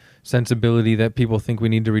community-minded sensibility that people think we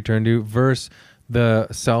need to return to versus the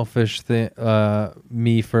selfish,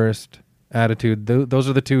 me first attitude. Those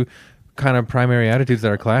are the two kind of primary attitudes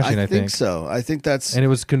that are clashing, I think. So. I think that's... And it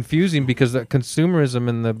was confusing because the consumerism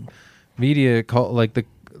and the media, like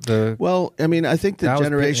the Well, I mean, I think the That was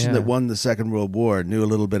generation yeah. that won the Second World War knew a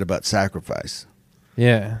little bit about sacrifice.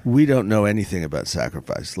 yeah. We don't know anything about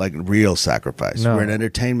sacrifice, like real sacrifice. No. We're an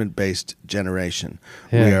entertainment-based generation.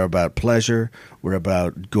 Yeah. We are about pleasure. We're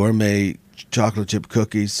about gourmet chocolate chip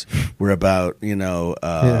cookies. We're about,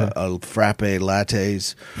 frappe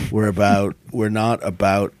lattes. We're not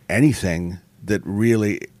about anything that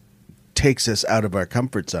really takes us out of our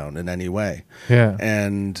comfort zone in any way. Yeah.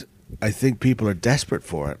 And I think people are desperate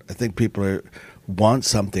for it. I think people want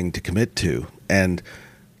something to commit to, and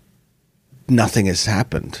nothing has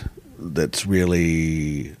happened that's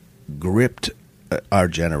really gripped our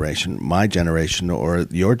generation, my generation, or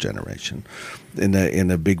your generation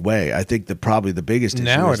in a big way. I think probably the biggest issue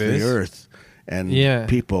Now is it the is. earth and Yeah.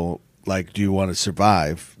 people. Like, do you want to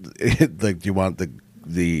survive? Like, do you want the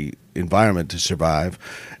the environment to survive,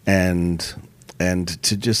 and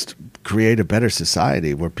to just create a better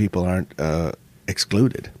society where people aren't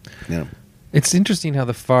excluded. You know. It's interesting how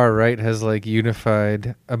the far right has like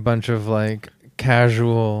unified a bunch of like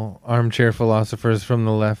casual armchair philosophers from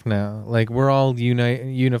the left now. Like we're all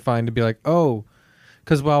unifying to be like, oh,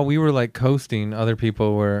 because while we were like coasting, other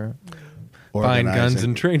people were buying guns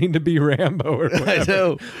and training to be Rambo or whatever. I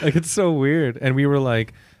know. Like it's so weird. And we were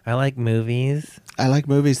like, I like movies. I like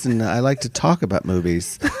movies, and I like to talk about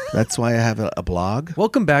movies. That's why I have a blog.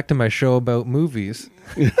 Welcome back to my show about movies.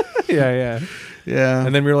 Yeah. Yeah.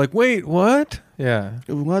 And then we were like, wait, what? Yeah.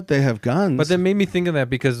 What? They have guns. But that made me think of that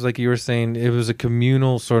because, like you were saying, it was a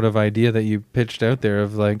communal sort of idea that you pitched out there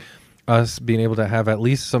of like us being able to have at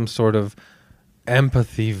least some sort of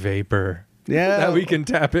empathy vapor that we can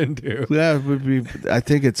tap into. Yeah, it would be. I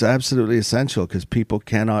think it's absolutely essential because people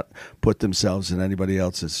cannot put themselves in anybody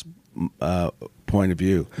else's point of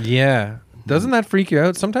view. Yeah. Doesn't that freak you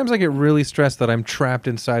out? Sometimes I get really stressed that I'm trapped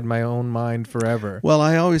inside my own mind forever. Well,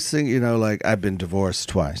 I always think, like I've been divorced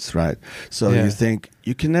twice, right? So Yeah. you think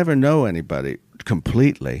you can never know anybody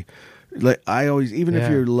completely. Like I always, even if Yeah.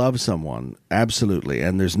 you love someone, absolutely,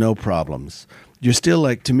 and there's no problems, you're still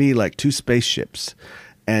like, to me, like two spaceships,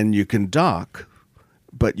 and you can dock,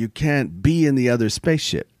 but you can't be in the other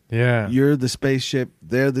spaceship. Yeah. You're the spaceship,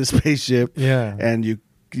 they're the spaceship, Yeah. and you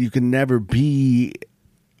can never be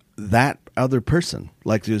that other person.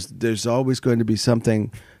 Like there's always going to be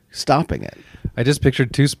something stopping it. I just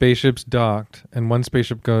pictured two spaceships docked, and one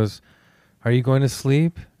spaceship goes, "Are you going to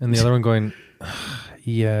sleep?" And the other one going,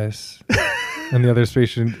 "Yes." And the other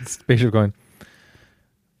spaceship going,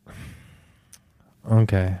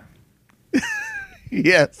 "Okay."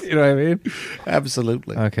 Yes, You know what I mean?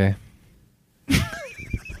 absolutely. Okay.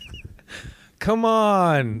 Come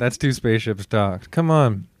on. That's two spaceships docked. Come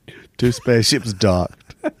on. Two spaceships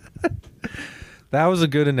docked. That was a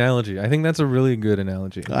good analogy. I think that's a really good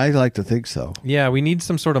analogy. I like to think so. Yeah, we need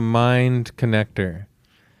some sort of mind connector.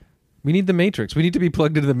 We need the Matrix. We need to be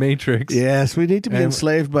plugged into the Matrix. Yes, we need to be And-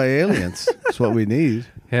 enslaved by aliens. That's what we need,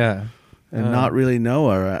 Yeah. and not really know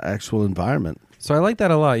our actual environment. So I like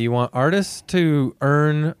that a lot. You want artists to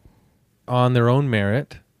earn on their own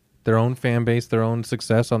merit, their own fan base, their own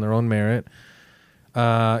success on their own merit.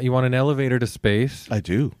 You want an elevator to space. I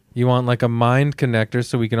do. You want like a mind connector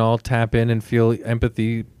so we can all tap in and feel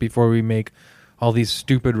empathy before we make all these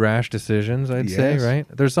stupid rash decisions, I'd say, Yes. right?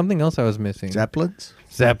 There's something else I was missing. Zeppelins?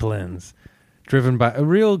 Zeppelins. Driven by a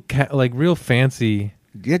real real fancy,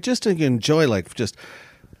 Yeah, just to enjoy, like, just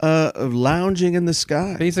lounging in the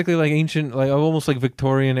sky. basically like ancient, like almost like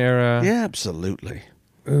Victorian era. Yeah, absolutely.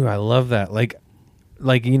 Ooh, I love that. Like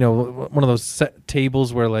one of those set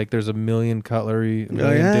tables where like there's a million cutlery, a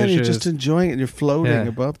million And dishes. you're just enjoying it. You're floating Yeah.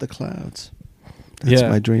 above the clouds. That's Yeah.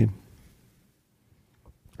 my dream.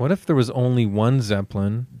 What if there was only one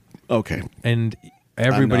Zeppelin Okay. and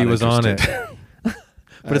everybody I'm not was on it? interested.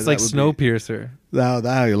 But it's like that would be- Snowpiercer.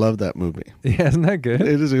 Now you love that movie. Yeah, isn't that good?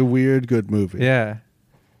 It is a weird, good movie. Yeah.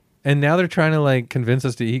 And now they're trying to like convince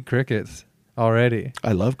us to eat crickets already.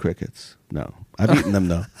 I love crickets. No, I've eaten them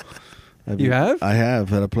though. You have? I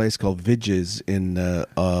have at a place called Vidges in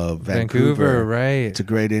Vancouver. Right. It's a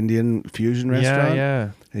great Indian fusion restaurant.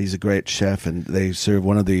 Yeah. He's a great chef, and they serve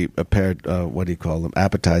one of the what do you call them?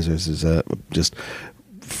 Appetizers is just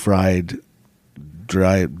fried,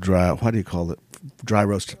 dry. What do you call it? Dry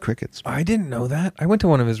roasted crickets. I didn't know that. I went to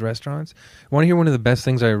one of his restaurants. Want to hear one of the best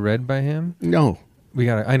things I read by him? No.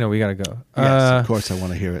 I know we gotta go. Yes, of course I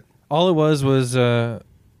want to hear it. All it was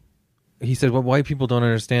he said what white people don't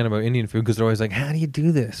understand about Indian food because they're always like, how do you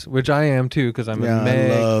do this? Which I am too because I'm Yeah,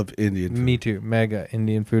 I love Indian food. Me too, mega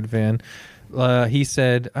Indian food fan. He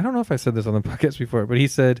said, I don't know if I said this on the podcast before, but he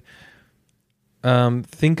said,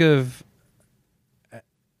 think of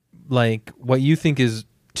like what you think is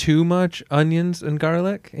too much onions and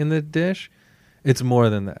garlic in the dish. It's more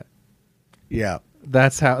than that. Yeah.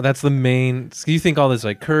 That's the main. You think all this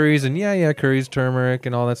like curries and curries, turmeric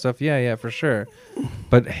and all that stuff. Yeah, for sure.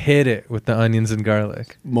 But hit it with the onions and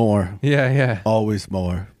garlic. More. Yeah. Always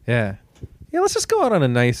more. Yeah. Let's just go out on a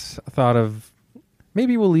nice thought of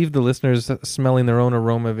maybe we'll leave the listeners smelling their own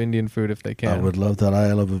aroma of Indian food if they can. I would love that.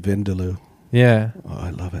 I love a vindaloo. Yeah. Oh,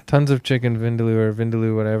 I love it. Tons of chicken vindaloo or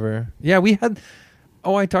vindaloo, whatever. Yeah, we had.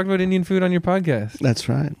 Oh, I talked about Indian food on your podcast. That's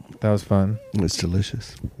right. That was fun. It's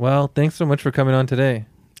delicious. Well, thanks so much for coming on today.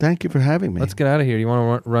 Thank you for having me. Let's get out of here. You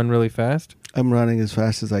want to run really fast? I'm running as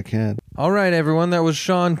fast as I can. All right, everyone. That was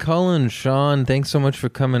Sean Cullen. Sean, thanks so much for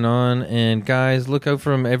coming on. And guys, look out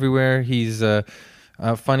for him everywhere. He's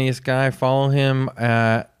funniest guy. Follow him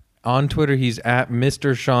On Twitter, he's at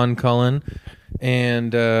Mr. Sean Cullen.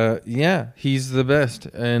 And yeah, he's the best.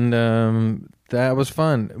 And that was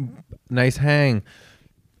fun. Nice hang.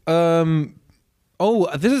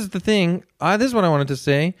 Oh, this is the thing. This is what I wanted to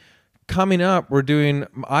say. Coming up,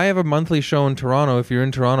 I have a monthly show in Toronto, if you're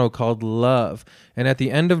in Toronto, called Love. And at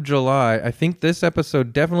the end of July, I think this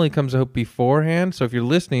episode definitely comes out beforehand. So if you're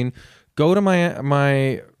listening, go to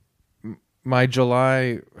my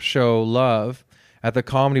July show, Love, at the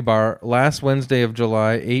Comedy Bar, last Wednesday of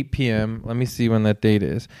July, 8 p.m. Let me see when that date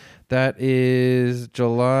is. That is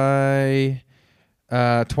July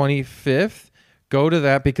 25th. Go to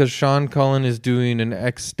that because Sean Cullen is doing an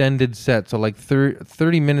extended set. So like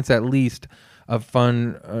 30 minutes at least of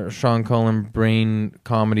fun Sean Cullen brain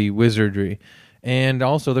comedy wizardry. And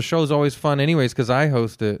also the show is always fun anyways because I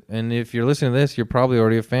host it. And if you're listening to this, you're probably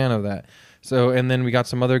already a fan of that. So, and then we got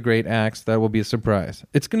some other great acts that will be a surprise.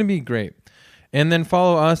 It's going to be great. And then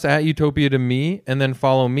follow us at Utopia to Me, and then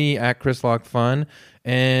follow me at Chris Lock Fun,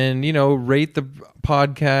 and rate the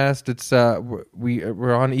podcast. It's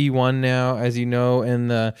we're on E1 now, as you know,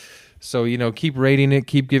 and so keep rating it,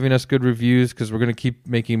 keep giving us good reviews because we're gonna keep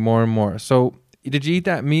making more and more. So, did you eat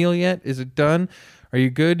that meal yet? Is it done? Are you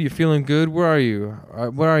good? You feeling good? Where are you?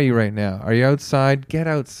 Where are you right now? Are you outside? Get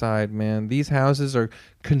outside, man. These houses are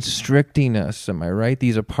constricting us. Am I right?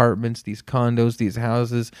 These apartments, these condos, these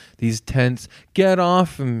houses, these tents. Get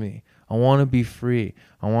off of me. I want to be free.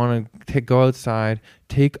 I want to go outside,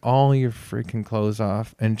 take all your freaking clothes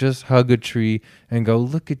off, and just hug a tree and go,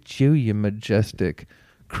 look at you, you majestic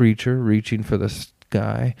creature reaching for the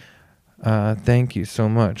sky. Thank you so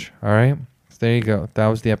much. All right? So there you go. That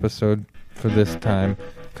was the episode for this time.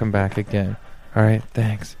 Come back again. All right,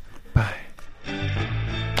 thanks. Bye.